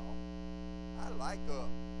up, y'all. I like up.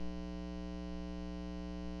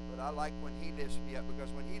 But I like when He lifts me up, because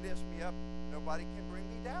when He lifts me up, nobody can bring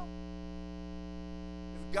me down.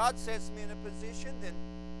 If God sets me in a position, then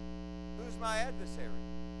who's my adversary?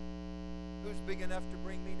 Who's big enough to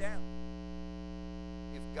bring me down?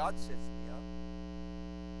 If God sets me up.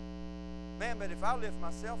 Man, but if I lift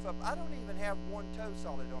myself up, I don't even have one toe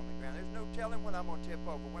solid on the ground. There's no telling when I'm going to tip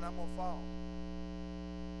over, when I'm going to fall.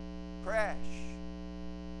 Crash.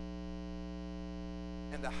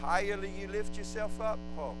 And the higher you lift yourself up,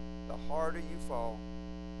 the harder you fall.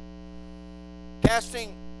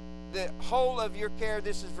 Casting the whole of your care,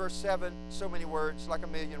 this is verse 7, so many words, like a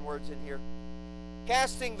million words in here.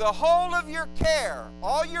 Casting the whole of your care,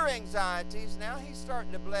 all your anxieties, now He's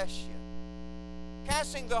starting to bless you.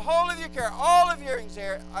 Casting the whole of your care, all of your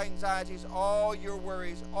anxieties, all your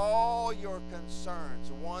worries, all your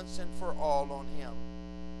concerns, once and for all on Him.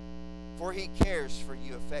 For He cares for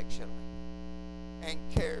you affectionately and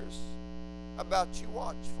cares about you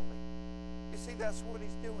watchfully. You see, that's what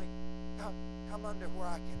He's doing. Come under where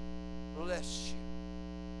I can bless you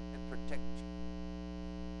and protect you.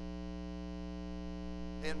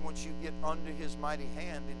 Then once you get under His mighty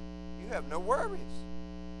hand, then you have no worries.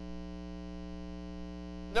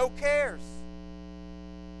 No cares.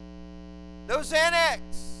 No Xanax.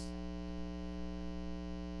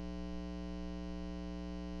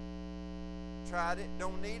 Tried it,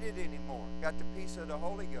 don't need it anymore. Got the peace of the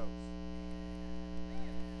Holy Ghost.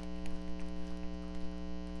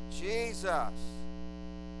 Jesus.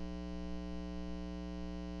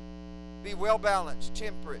 Be well balanced,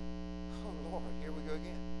 temperate. Oh Lord, here we go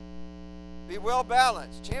again. Be well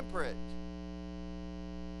balanced, temperate.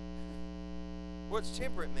 What's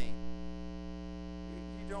temperate mean?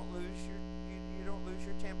 You don't lose you don't lose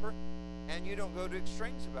your temper, and you don't go to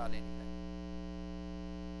extremes about anything.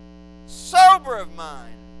 Sober of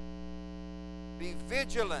mind. Be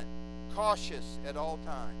vigilant, cautious at all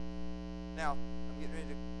times. Now, I'm getting ready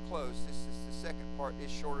to close. This is the second part.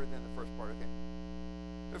 Is shorter than the first part. Okay.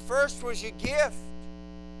 The first was your gift.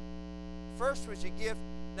 First was your gift.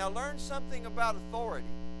 Now learn something about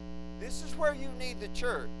authority. This is where you need the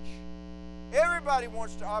church. Everybody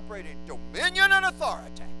wants to operate in dominion and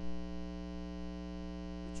authority.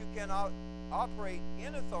 But you cannot operate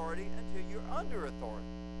in authority until you're under authority.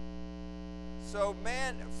 So,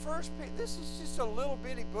 man, this is just a little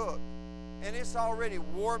bitty book, and it's already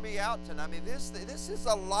wore me out tonight. I mean, this is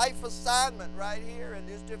a life assignment right here in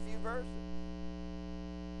just a few verses.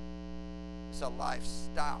 It's a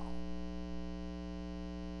lifestyle.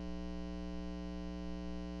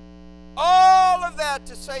 All of that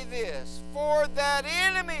to say this: for that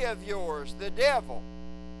enemy of yours, the devil.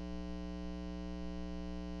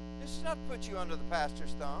 This is not to put you under the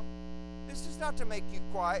pastor's thumb. This is not to make you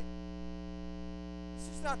quiet. This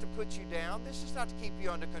is not to put you down. This is not to keep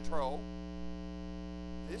you under control.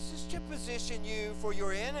 This is to position you for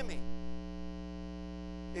your enemy.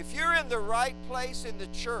 If you're in the right place in the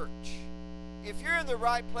church, if you're in the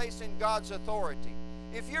right place in God's authority,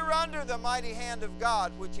 if you're under the mighty hand of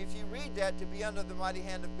God, which if you read that, to be under the mighty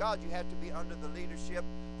hand of God, you have to be under the leadership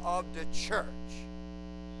of the church.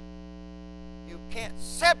 You can't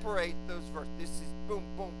separate those verses. This is boom,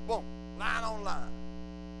 boom, boom, line on line.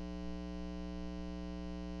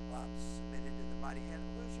 Well, I'm submitted to the mighty hand.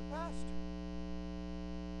 Who's your pastor?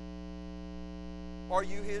 Are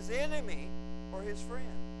you his enemy or his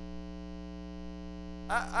friend?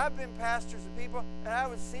 I've been pastors of people, and I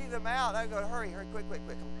would see them out. I'd go, hurry, quick.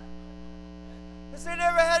 Because they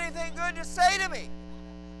never had anything good to say to me.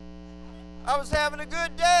 I was having a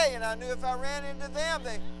good day, and I knew if I ran into them,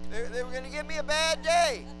 they were going to give me a bad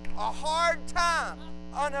day, a hard time,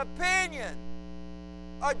 an opinion,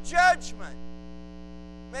 a judgment,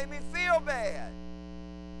 made me feel bad.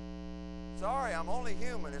 Sorry, I'm only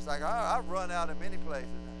human. It's like, I've run out of many places.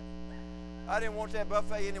 I didn't want that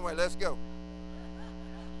buffet anyway. Let's go.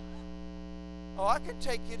 Oh, I can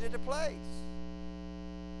take you to the place.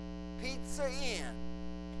 Pizza Inn.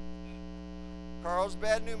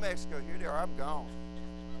 Carlsbad, New Mexico. Here they are. I'm gone.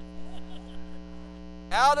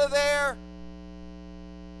 Out of there.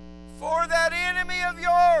 For that enemy of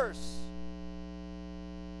yours.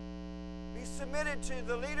 Be submitted to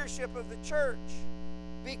the leadership of the church.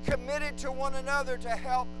 Be committed to one another to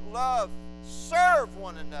help, love, serve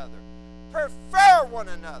one another, prefer one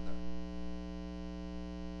another.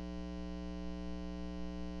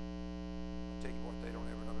 I'll tell you what, they don't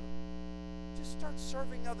ever know. Just start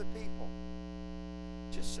serving other people.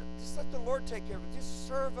 Just let the Lord take care of it. Just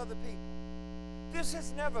serve other people. This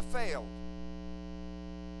has never failed.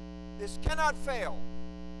 This cannot fail.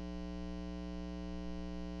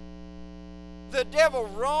 The devil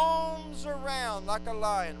roams around like a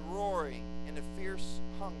lion, roaring in a fierce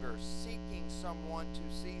hunger, seeking someone to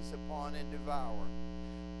seize upon and devour.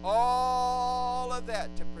 All of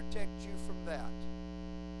that to protect you from that.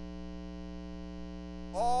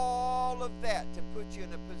 All of that to put you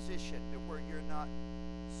in a position to where you're not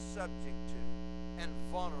subject to and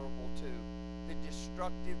vulnerable to the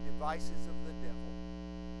destructive devices of the devil.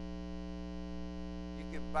 You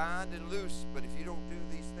can bind and loose, but if you don't do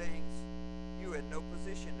these things, you're in no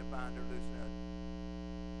position to bind or loose nothing.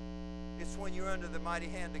 It's when you're under the mighty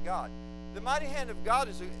hand of God. The mighty hand of God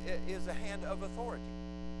is a hand of authority.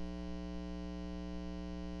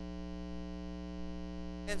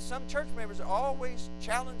 And some church members are always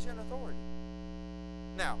challenging authority.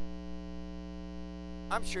 Now,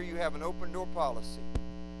 I'm sure you have an open door policy.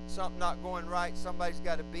 Something not going right, somebody's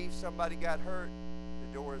got a beef, somebody got hurt,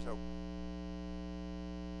 the door is open.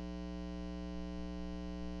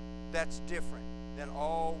 That's different than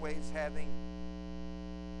always having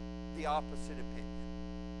the opposite opinion.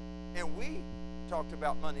 And we talked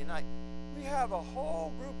about Monday night. We have a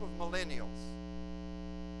whole group of millennials.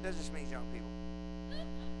 That just means young people.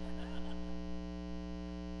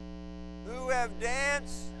 Who have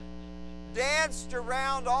danced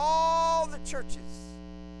around all the churches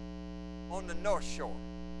on the North Shore.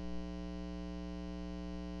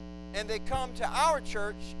 And they come to our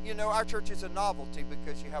church. You know, our church is a novelty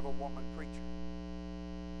because you have a woman preacher.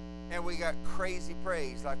 And we got crazy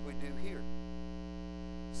praise like we do here.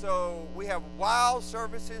 So we have wild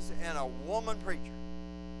services and a woman preacher.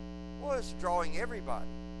 Well, it's drawing everybody.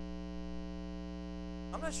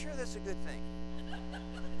 I'm not sure that's a good thing.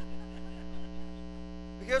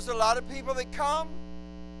 Because a lot of people that come,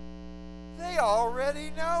 they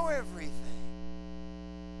already know everything.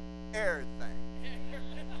 Everything.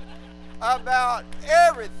 About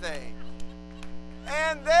everything.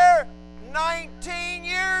 And they're 19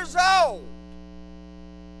 years old.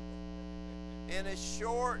 In a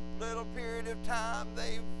short little period of time,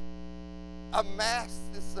 they've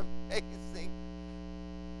amassed this amazing.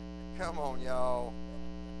 Come on, y'all.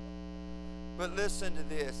 But listen to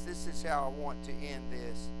this. This is how I want to end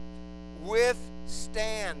this.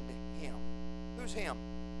 Withstand him. Who's him?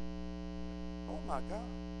 Oh my God.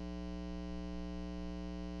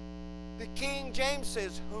 The King James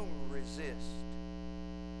says, whom resist.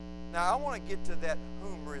 Now, I want to get to that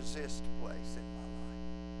whom resist place in my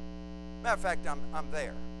life. Matter of fact, I'm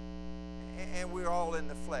there. And we're all in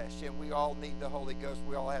the flesh, and we all need the Holy Ghost.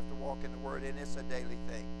 We all have to walk in the Word, and it's a daily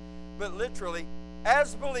thing. But literally,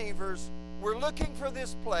 as believers, we're looking for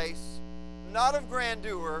this place, not of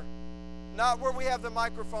grandeur, not where we have the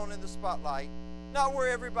microphone in the spotlight, not where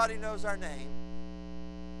everybody knows our name,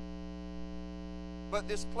 but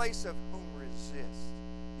this place of whom resist.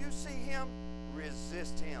 You see him,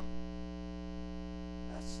 resist him.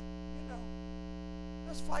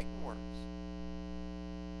 That's fighting words.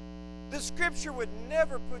 The scripture would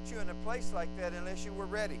never put you in a place like that unless you were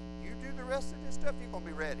ready. You do the rest of this stuff, you're going to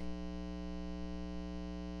be ready.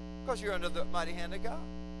 Because you're under the mighty hand of God.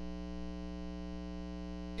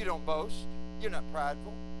 You don't boast. You're not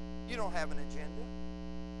prideful. You don't have an agenda.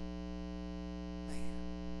 Man.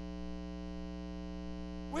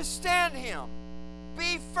 Withstand him.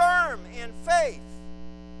 Be firm in faith.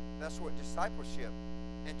 That's what discipleship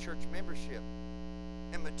and church membership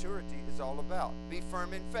and maturity is all about. Be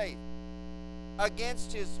firm in faith.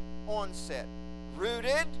 Against his onset.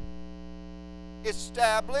 Rooted,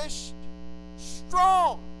 established,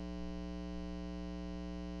 strong.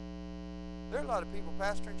 There are a lot of people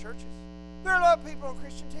pastoring churches. There are a lot of people on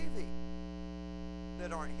Christian TV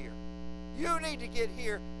that aren't here. You need to get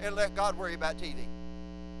here and let God worry about TV.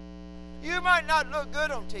 You might not look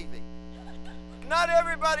good on TV. Not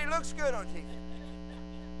everybody looks good on TV.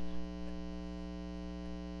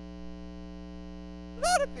 A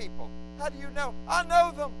lot of people. How do you know? I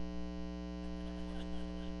know them.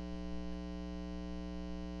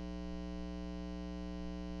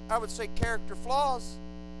 I would say character flaws,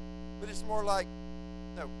 but it's more like,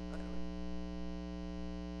 no,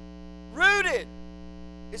 anyway. Rooted,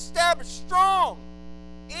 established, strong,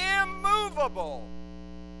 immovable.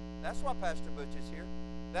 That's why Pastor Butch is here.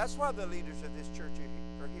 That's why the leaders of this church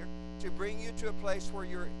are here, to bring you to a place where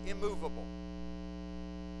you're immovable.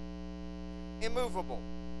 Immovable.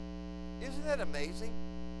 Isn't that amazing?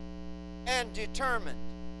 And determined.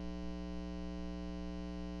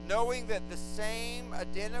 Knowing that the same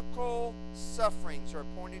identical sufferings are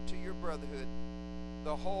appointed to your brotherhood,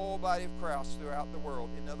 the whole body of Christ throughout the world.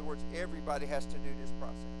 In other words, everybody has to do this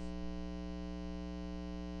process.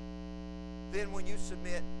 Then when you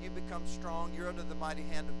submit, you become strong. You're under the mighty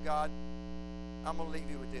hand of God. I'm going to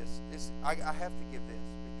leave you with this. I have to give this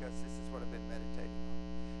because this is what I've been meditating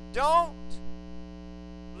on. Don't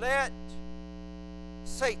let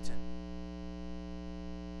Satan,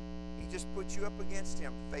 he just puts you up against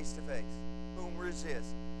him face to face, whom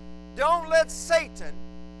resist. Don't let Satan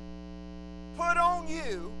put on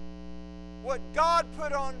you what God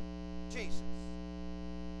put on Jesus.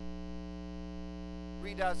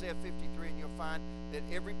 Read Isaiah 53 and you'll find that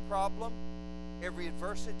every problem, every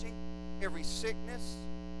adversity, every sickness,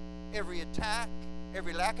 every attack,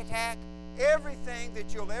 every lack attack, everything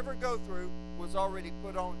that you'll ever go through was already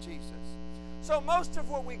put on Jesus. So most of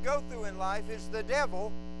what we go through in life is the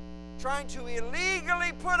devil trying to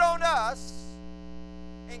illegally put on us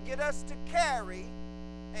and get us to carry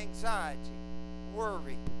anxiety,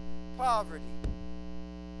 worry, poverty.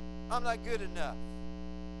 I'm not good enough.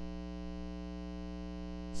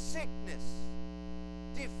 Sickness,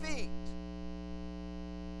 defeat,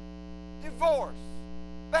 divorce,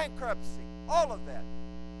 bankruptcy, all of that.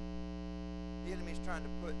 The enemy's trying to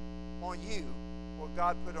put on you what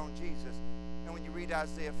God put on Jesus. And when you read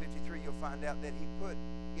Isaiah 53, you'll find out that he put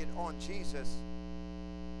it on Jesus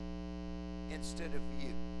instead of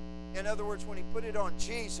you. In other words, when he put it on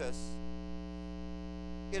Jesus,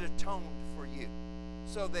 it atoned for you.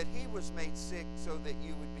 So that he was made sick so that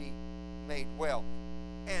you would be made well.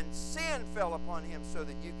 And sin fell upon him so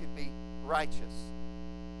that you could be righteous.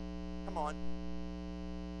 Come on.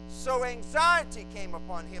 So anxiety came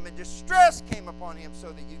upon him and distress came upon him so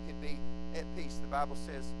that you could be at peace. The Bible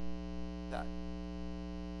says that.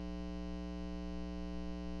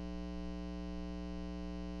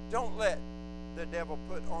 Don't let the devil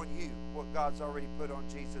put on you what God's already put on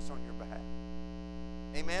Jesus on your behalf.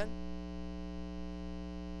 Amen?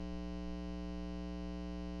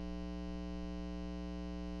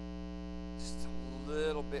 Just a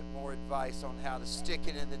little bit more advice on how to stick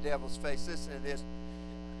it in the devil's face. Listen to this.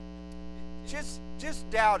 Just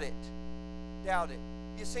doubt it. Doubt it.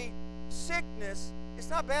 You see, sickness, it's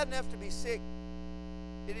not bad enough to be sick.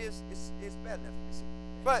 It's bad enough to be sick.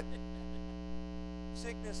 But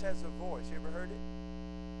sickness has a voice. You ever heard it?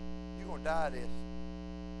 You're going to die of this.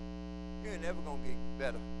 You ain't never going to get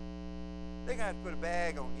better. They're going to have to put a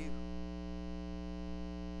bag on you.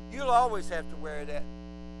 You'll always have to wear that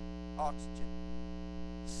oxygen.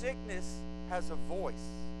 Sickness has a voice,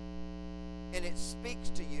 and it speaks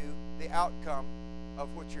to you the outcome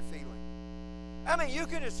of what you're feeling. I mean, you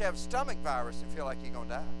can just have stomach virus and feel like you're going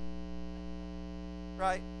to die.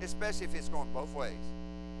 Right? Especially if it's going both ways.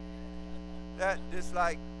 That just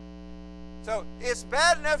like, so it's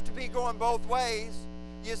bad enough to be going both ways.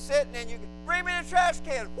 You're sitting and you bring me the trash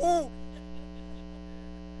can. Woo!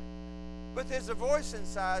 But there's a voice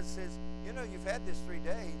inside that says, you know, you've had this 3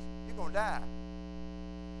 days. You're going to die.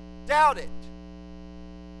 Doubt it.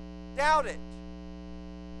 Doubt it.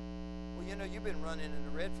 Well, you know, you've been running in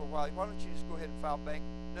the red for a while. Why don't you just go ahead and file bank?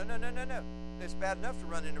 No. It's bad enough to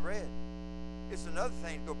run in the red. It's another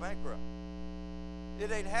thing to go bankrupt.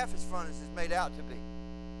 It ain't half as fun as it's made out to be.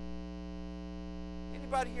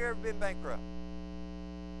 Anybody here ever been bankrupt?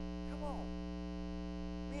 Come on.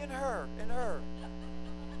 Me and her.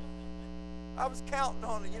 I was counting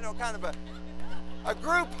on it, you know, kind of a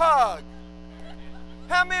group hug.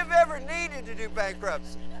 How many have ever needed to do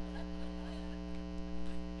bankruptcy?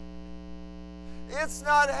 It's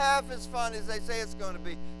not half as fun as they say it's going to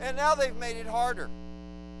be. And now they've made it harder.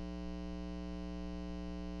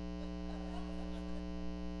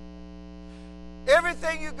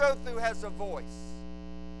 Everything you go through has a voice.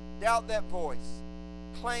 Doubt that voice.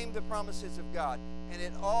 Claim the promises of God. And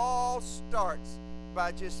it all starts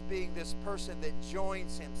by just being this person that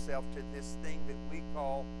joins himself to this thing that we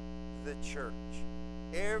call the church.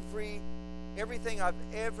 Everything I've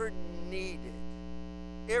ever needed,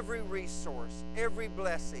 every resource, every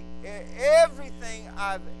blessing, everything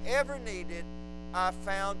I've ever needed, I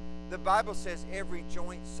found, the Bible says, every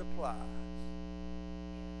joint supplies.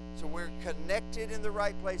 So we're connected in the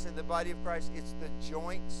right place in the body of Christ. It's the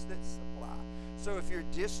joints that supply. So if you're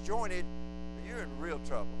disjointed, you're in real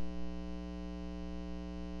trouble.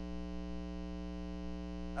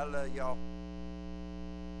 I love y'all.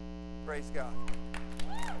 Praise God.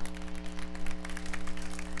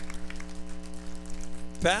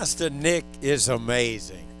 Pastor Nick is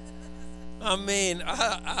amazing. I mean,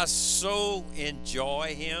 I so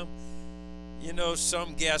enjoy him. You know,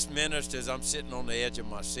 some guest ministers, I'm sitting on the edge of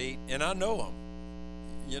my seat, and I know them.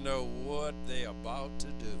 You know what they're about to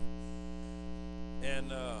do.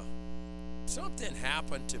 And something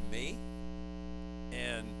happened to me,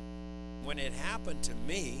 and when it happened to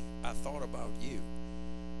me, I thought about you.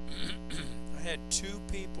 I had 2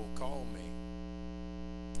 people call me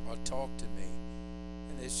or talk to me,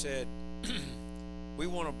 and they said, we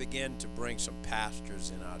want to begin to bring some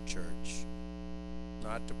pastors in our church.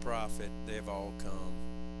 Not the prophet, they've all come,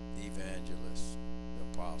 the evangelists,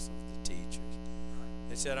 the apostles, the teachers.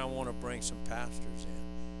 They said, I want to bring some pastors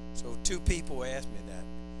in. So 2 people asked me that.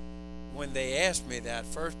 When they asked me that,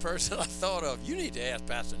 first person I thought of, you need to ask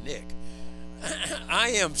Pastor Nick. I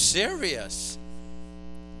am serious.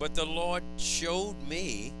 But the Lord showed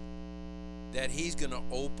me that he's going to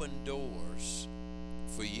open doors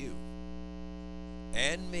for you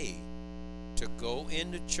and me to go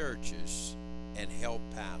into churches and help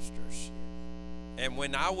pastors. And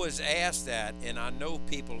when I was asked that, and I know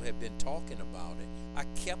people have been talking about it, I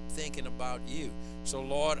kept thinking about you. So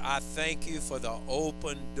Lord, I thank you for the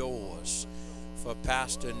open doors for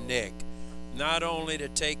Pastor Nick. Not only to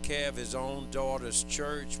take care of his own daughter's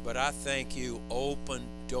church, but I thank you, open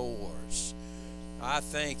doors. I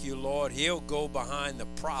thank you, Lord, he'll go behind the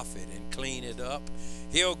prophet and clean it up.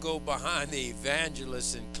 He'll go behind the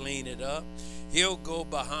evangelist and clean it up. He'll go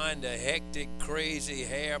behind the hectic, crazy,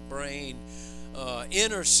 harebrained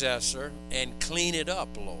intercessor and clean it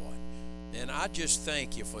up, Lord. And I just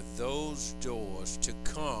thank you for those doors to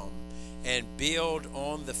come and build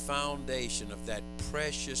on the foundation of that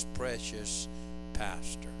precious, precious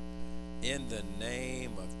pastor. In the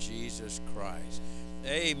name of Jesus Christ.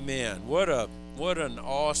 Amen. What an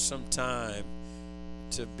awesome time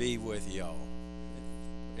to be with y'all.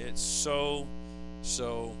 It's so,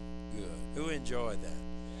 so good. Who enjoyed that?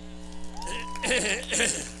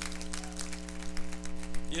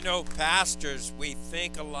 You know, pastors, we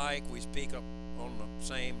think alike. We speak up on the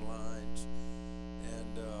same lines.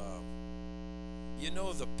 And, you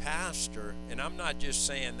know, the pastor, and I'm not just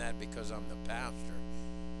saying that because I'm the pastor,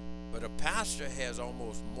 but a pastor has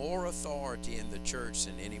almost more authority in the church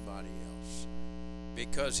than anybody else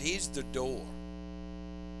because he's the door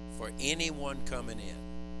for anyone coming in.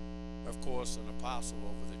 Of course, an apostle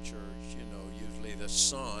over the church, you know, usually the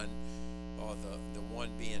son or the one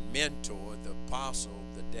being mentored, the apostle,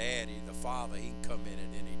 the daddy, the father, he can come in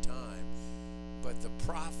at any time. But the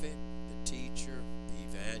prophet, the teacher,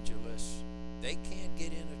 the evangelist, they can't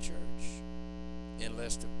get in a church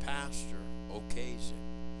unless the pastor okays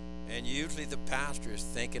it. And usually the pastor is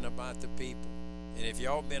thinking about the people. And if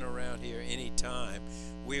y'all been around here any time,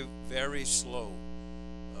 we're very slow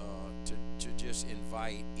to just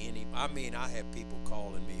invite any. I mean, I have people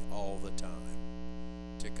calling me all the time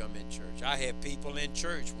to come in church. I have people in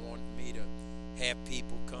church wanting me to have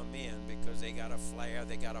people come in because they got a flare,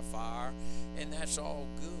 they got a fire, and that's all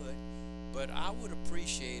good. But I would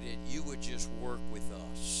appreciate it you would just work with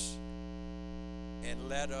us and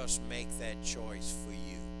let us make that choice for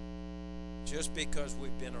you. Just because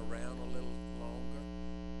we've been around a little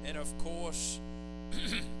longer. And of course,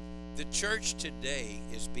 the church today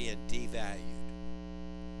is being devalued.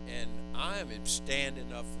 And I am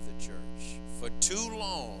standing up for the church. For too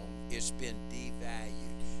long, it's been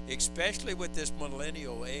devalued, especially with this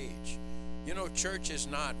millennial age. You know, church is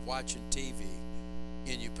not watching TV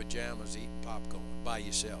in your pajamas eating popcorn by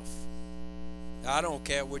yourself. I don't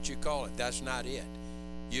care what you call it. That's not it.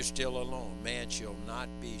 You're still alone. Man should not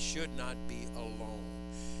be alone.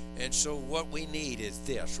 And so what we need is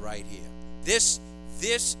this right here. This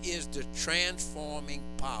is the transforming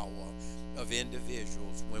power of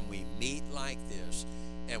individuals when we meet like this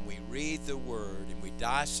and we read the Word and we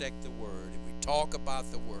dissect the Word and we talk about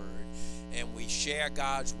the Word and we share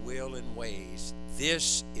God's will and ways.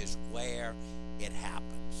 This is where it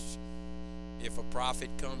happens. If a prophet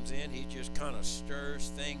comes in, he just kind of stirs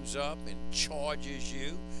things up and charges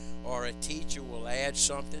you, or a teacher will add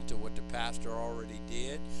something to what the pastor already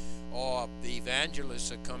did, or the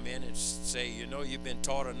evangelist will come in and say, you know, you've been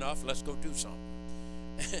taught enough, let's go do something.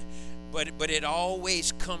 But it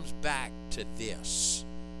always comes back to this.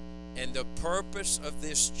 And the purpose of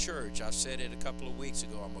this church, I said it a couple of weeks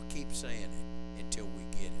ago, I'm going to keep saying it until we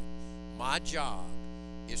get it. My job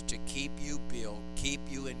is to keep you built, keep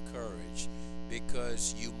you encouraged,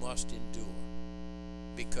 because you must endure,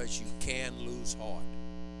 because you can lose heart.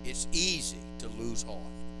 It's easy to lose heart.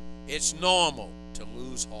 It's normal to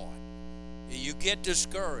lose heart. You get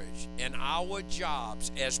discouraged, and our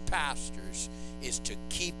jobs as pastors is to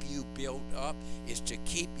keep you built up, is to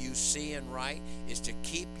keep you seeing right, is to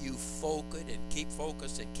keep you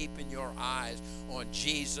focused and keeping your eyes on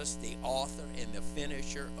Jesus, the author and the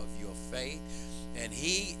finisher of your faith. And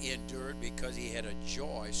he endured because he had a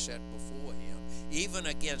joy set before him, even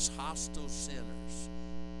against hostile sinners.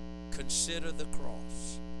 Consider the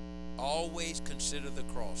cross. Always consider the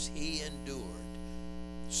cross. He endured.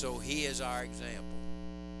 So he is our example,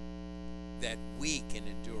 that we can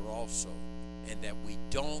endure also, and that we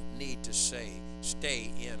don't need to stay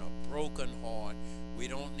in a broken heart. We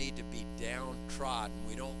don't need to be downtrodden.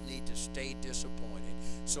 We don't need to stay disappointed.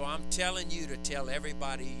 So I'm telling you to tell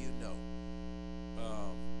everybody you know.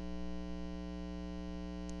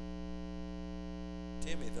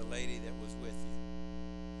 Timmy, the lady that was with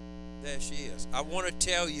you, there she is. I want to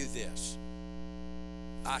tell you this.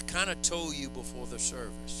 I kind of told you before the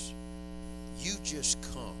service, you just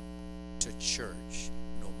come to church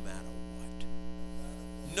no matter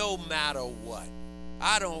what. No matter what.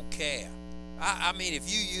 I don't care. I mean,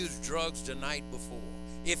 if you used drugs the night before,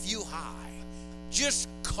 if you high, just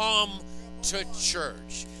come to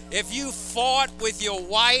church. If you fought with your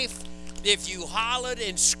wife, if you hollered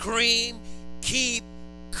and screamed, keep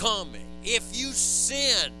coming. If you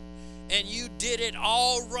sinned and you did it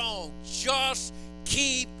all wrong, just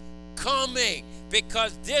keep coming,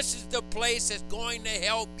 because this is the place that's going to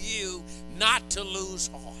help you not to lose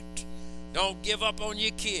heart. Don't give up on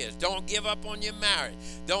your kids. Don't give up on your marriage.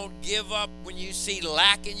 Don't give up when you see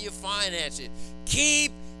lack in your finances.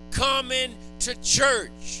 Keep coming to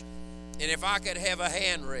church. And if I could have a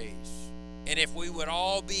hand raised, and if we would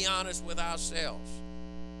all be honest with ourselves,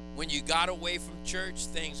 when you got away from church,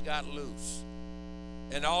 things got loose.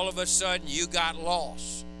 And all of a sudden, you got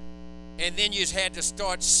lost. And then you just had to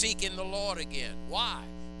start seeking the Lord again. Why?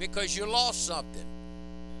 Because you lost something.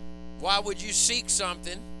 Why would you seek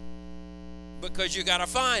something? Because you got to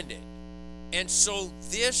find it. And so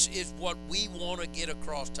this is what we want to get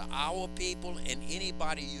across to our people and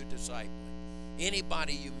anybody you're discipling,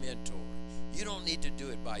 anybody you mentor. You don't need to do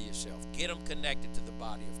it by yourself. Get them connected to the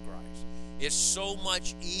body of Christ. It's so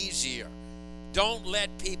much easier. Don't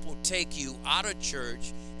let people take you out of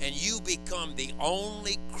church and you become the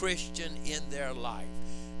only Christian in their life.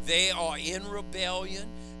 They are in rebellion.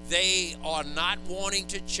 They are not wanting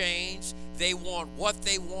to change. They want what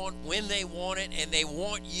they want when they want it, and they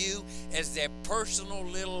want you as their personal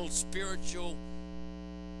little spiritual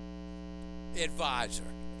advisor.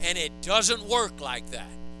 And it doesn't work like that.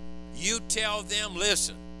 You tell them,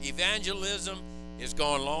 listen, evangelism is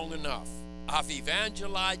going long enough. I've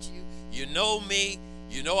evangelized you. You know me.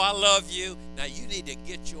 You know I love you. Now you need to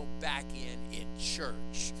get your back in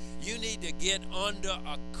church. You need to get under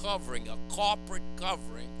a covering, a corporate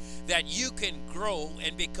covering, that you can grow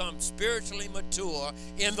and become spiritually mature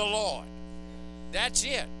in the Lord. That's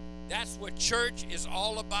it. That's what church is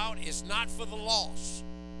all about. It's not for the lost.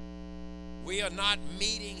 We are not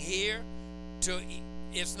meeting here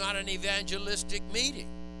it's not an evangelistic meeting.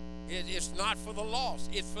 It's not for the lost.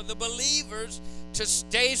 It's for the believers to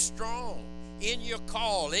stay strong in your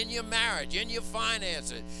call, in your marriage, in your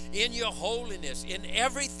finances, in your holiness, in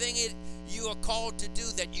everything you are called to do,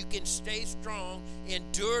 that you can stay strong,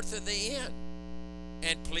 endure to the end,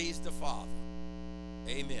 and please the Father.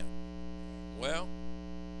 Amen. Well,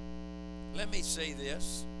 let me say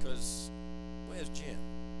this, because where's Jen?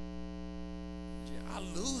 I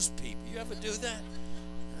lose people. You ever do that?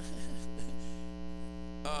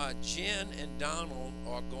 Jen and Donald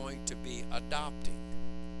are going to be adopting.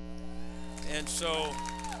 And so,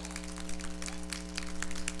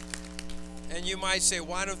 and you might say,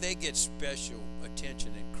 why don't they get special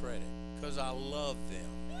attention and credit? Because I love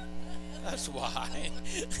them. That's why.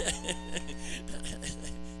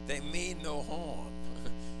 They mean no harm.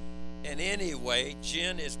 And anyway,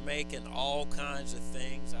 Jen is making all kinds of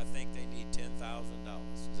things. I think they need $10,000.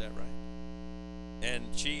 Is that right? And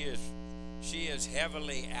she is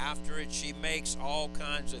heavily after it. She makes all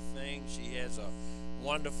kinds of things. She has a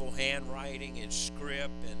wonderful handwriting and script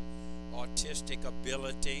and artistic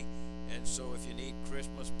ability. And so if you need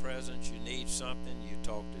Christmas presents, you need something, you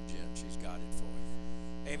talk to Jen. She's got it for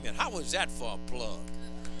you. Amen. How was that for a plug?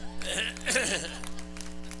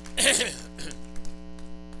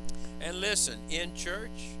 And listen, in church,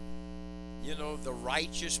 you know, the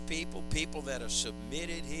righteous people, people that are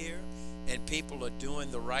submitted here, and people are doing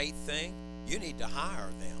the right thing, you need to hire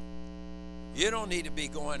them. You don't need to be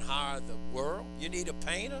going hire the world. You need a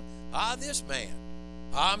painter? Hire this man.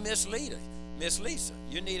 Hire Miss Lisa.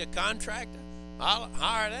 You need a contractor?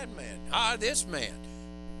 Hire that man. Hire this man.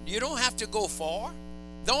 You don't have to go far.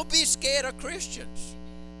 Don't be scared of Christians.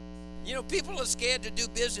 You know, people are scared to do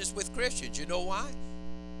business with Christians. You know why?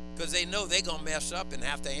 Because they know they're going to mess up and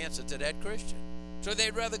have to answer to that Christian. So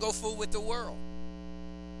they'd rather go fool with the world.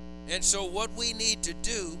 And so what we need to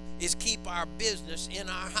do is keep our business in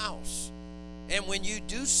our house. And when you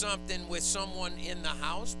do something with someone in the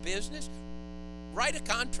house, business, write a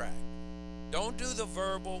contract. Don't do the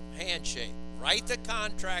verbal handshake. Write the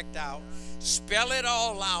contract out. Spell it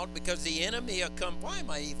all out, because the enemy will come. Why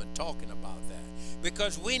am I even talking about that?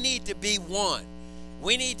 Because we need to be one.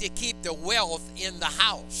 We need to keep the wealth in the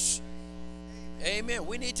house. Amen.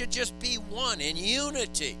 We need to just be one in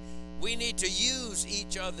unity. We need to use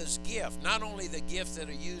each other's gift. Not only the gifts that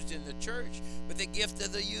are used in the church, but the gifts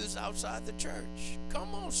that are used outside the church.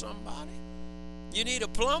 Come on, somebody. You need a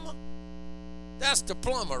plumber? That's the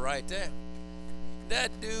plumber right there. That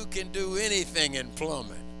dude can do anything in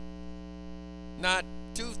plumbing. Not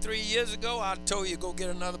 2-3 years ago, I told you go get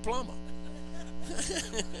another plumber.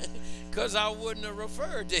 Because I wouldn't have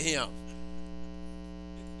referred to him.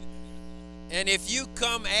 And if you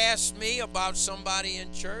come ask me about somebody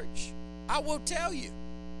in church, I will tell you.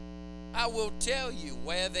 I will tell you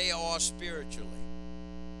where they are spiritually.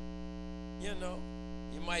 You know,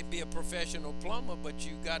 you might be a professional plumber, but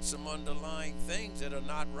you got some underlying things that are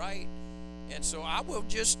not right. And so I will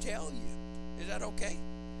just tell you. Is that okay?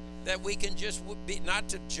 That we can just be, not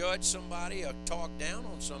to judge somebody or talk down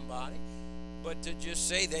on somebody, but to just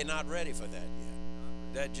say they're not ready for that yet.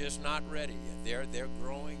 They're just not ready yet. They're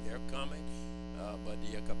growing, they're coming.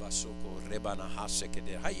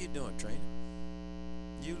 How you doing, Trina?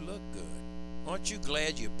 You look good. Aren't you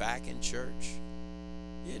glad you're back in church?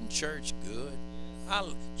 Isn't church good?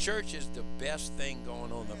 Church is the best thing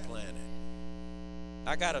going on the planet.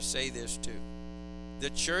 I got to say this too. The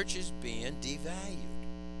church is being devalued.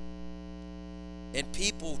 And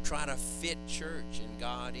people try to fit church and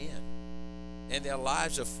God in. And their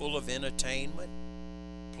lives are full of entertainment,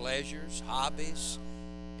 pleasures, hobbies.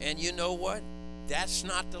 And you know what? That's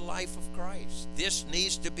not the life of Christ. This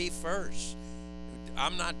needs to be first.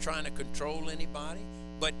 I'm not trying to control anybody,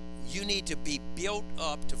 but you need to be built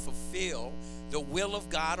up to fulfill the will of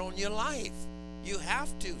God on your life. You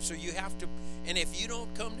have to. So you have to. And if you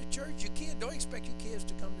don't come to church, don't expect your kids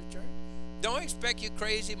to come to church. Don't expect your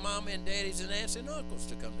crazy mama and daddies and aunts and uncles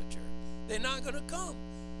to come to church. They're not going to come.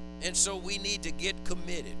 And so we need to get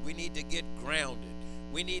committed. We need to get grounded.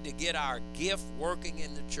 We need to get our gift working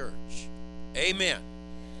in the church. Amen.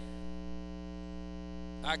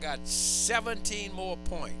 I got 17 more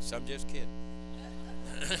points. I'm just kidding.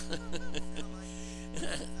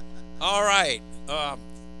 All right.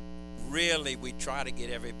 Really, we try to get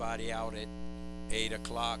everybody out at 8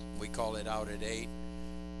 o'clock. We call it out at 8.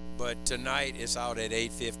 But tonight it's out at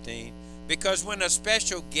 8:15. Because when a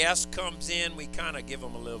special guest comes in, we kind of give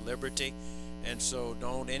them a little liberty. And so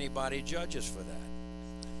don't anybody judge us for that.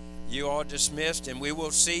 You are dismissed, and we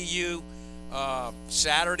will see you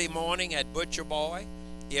Saturday morning at Butcher Boy.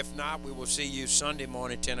 If not, we will see you Sunday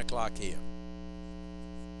morning, 10 o'clock here.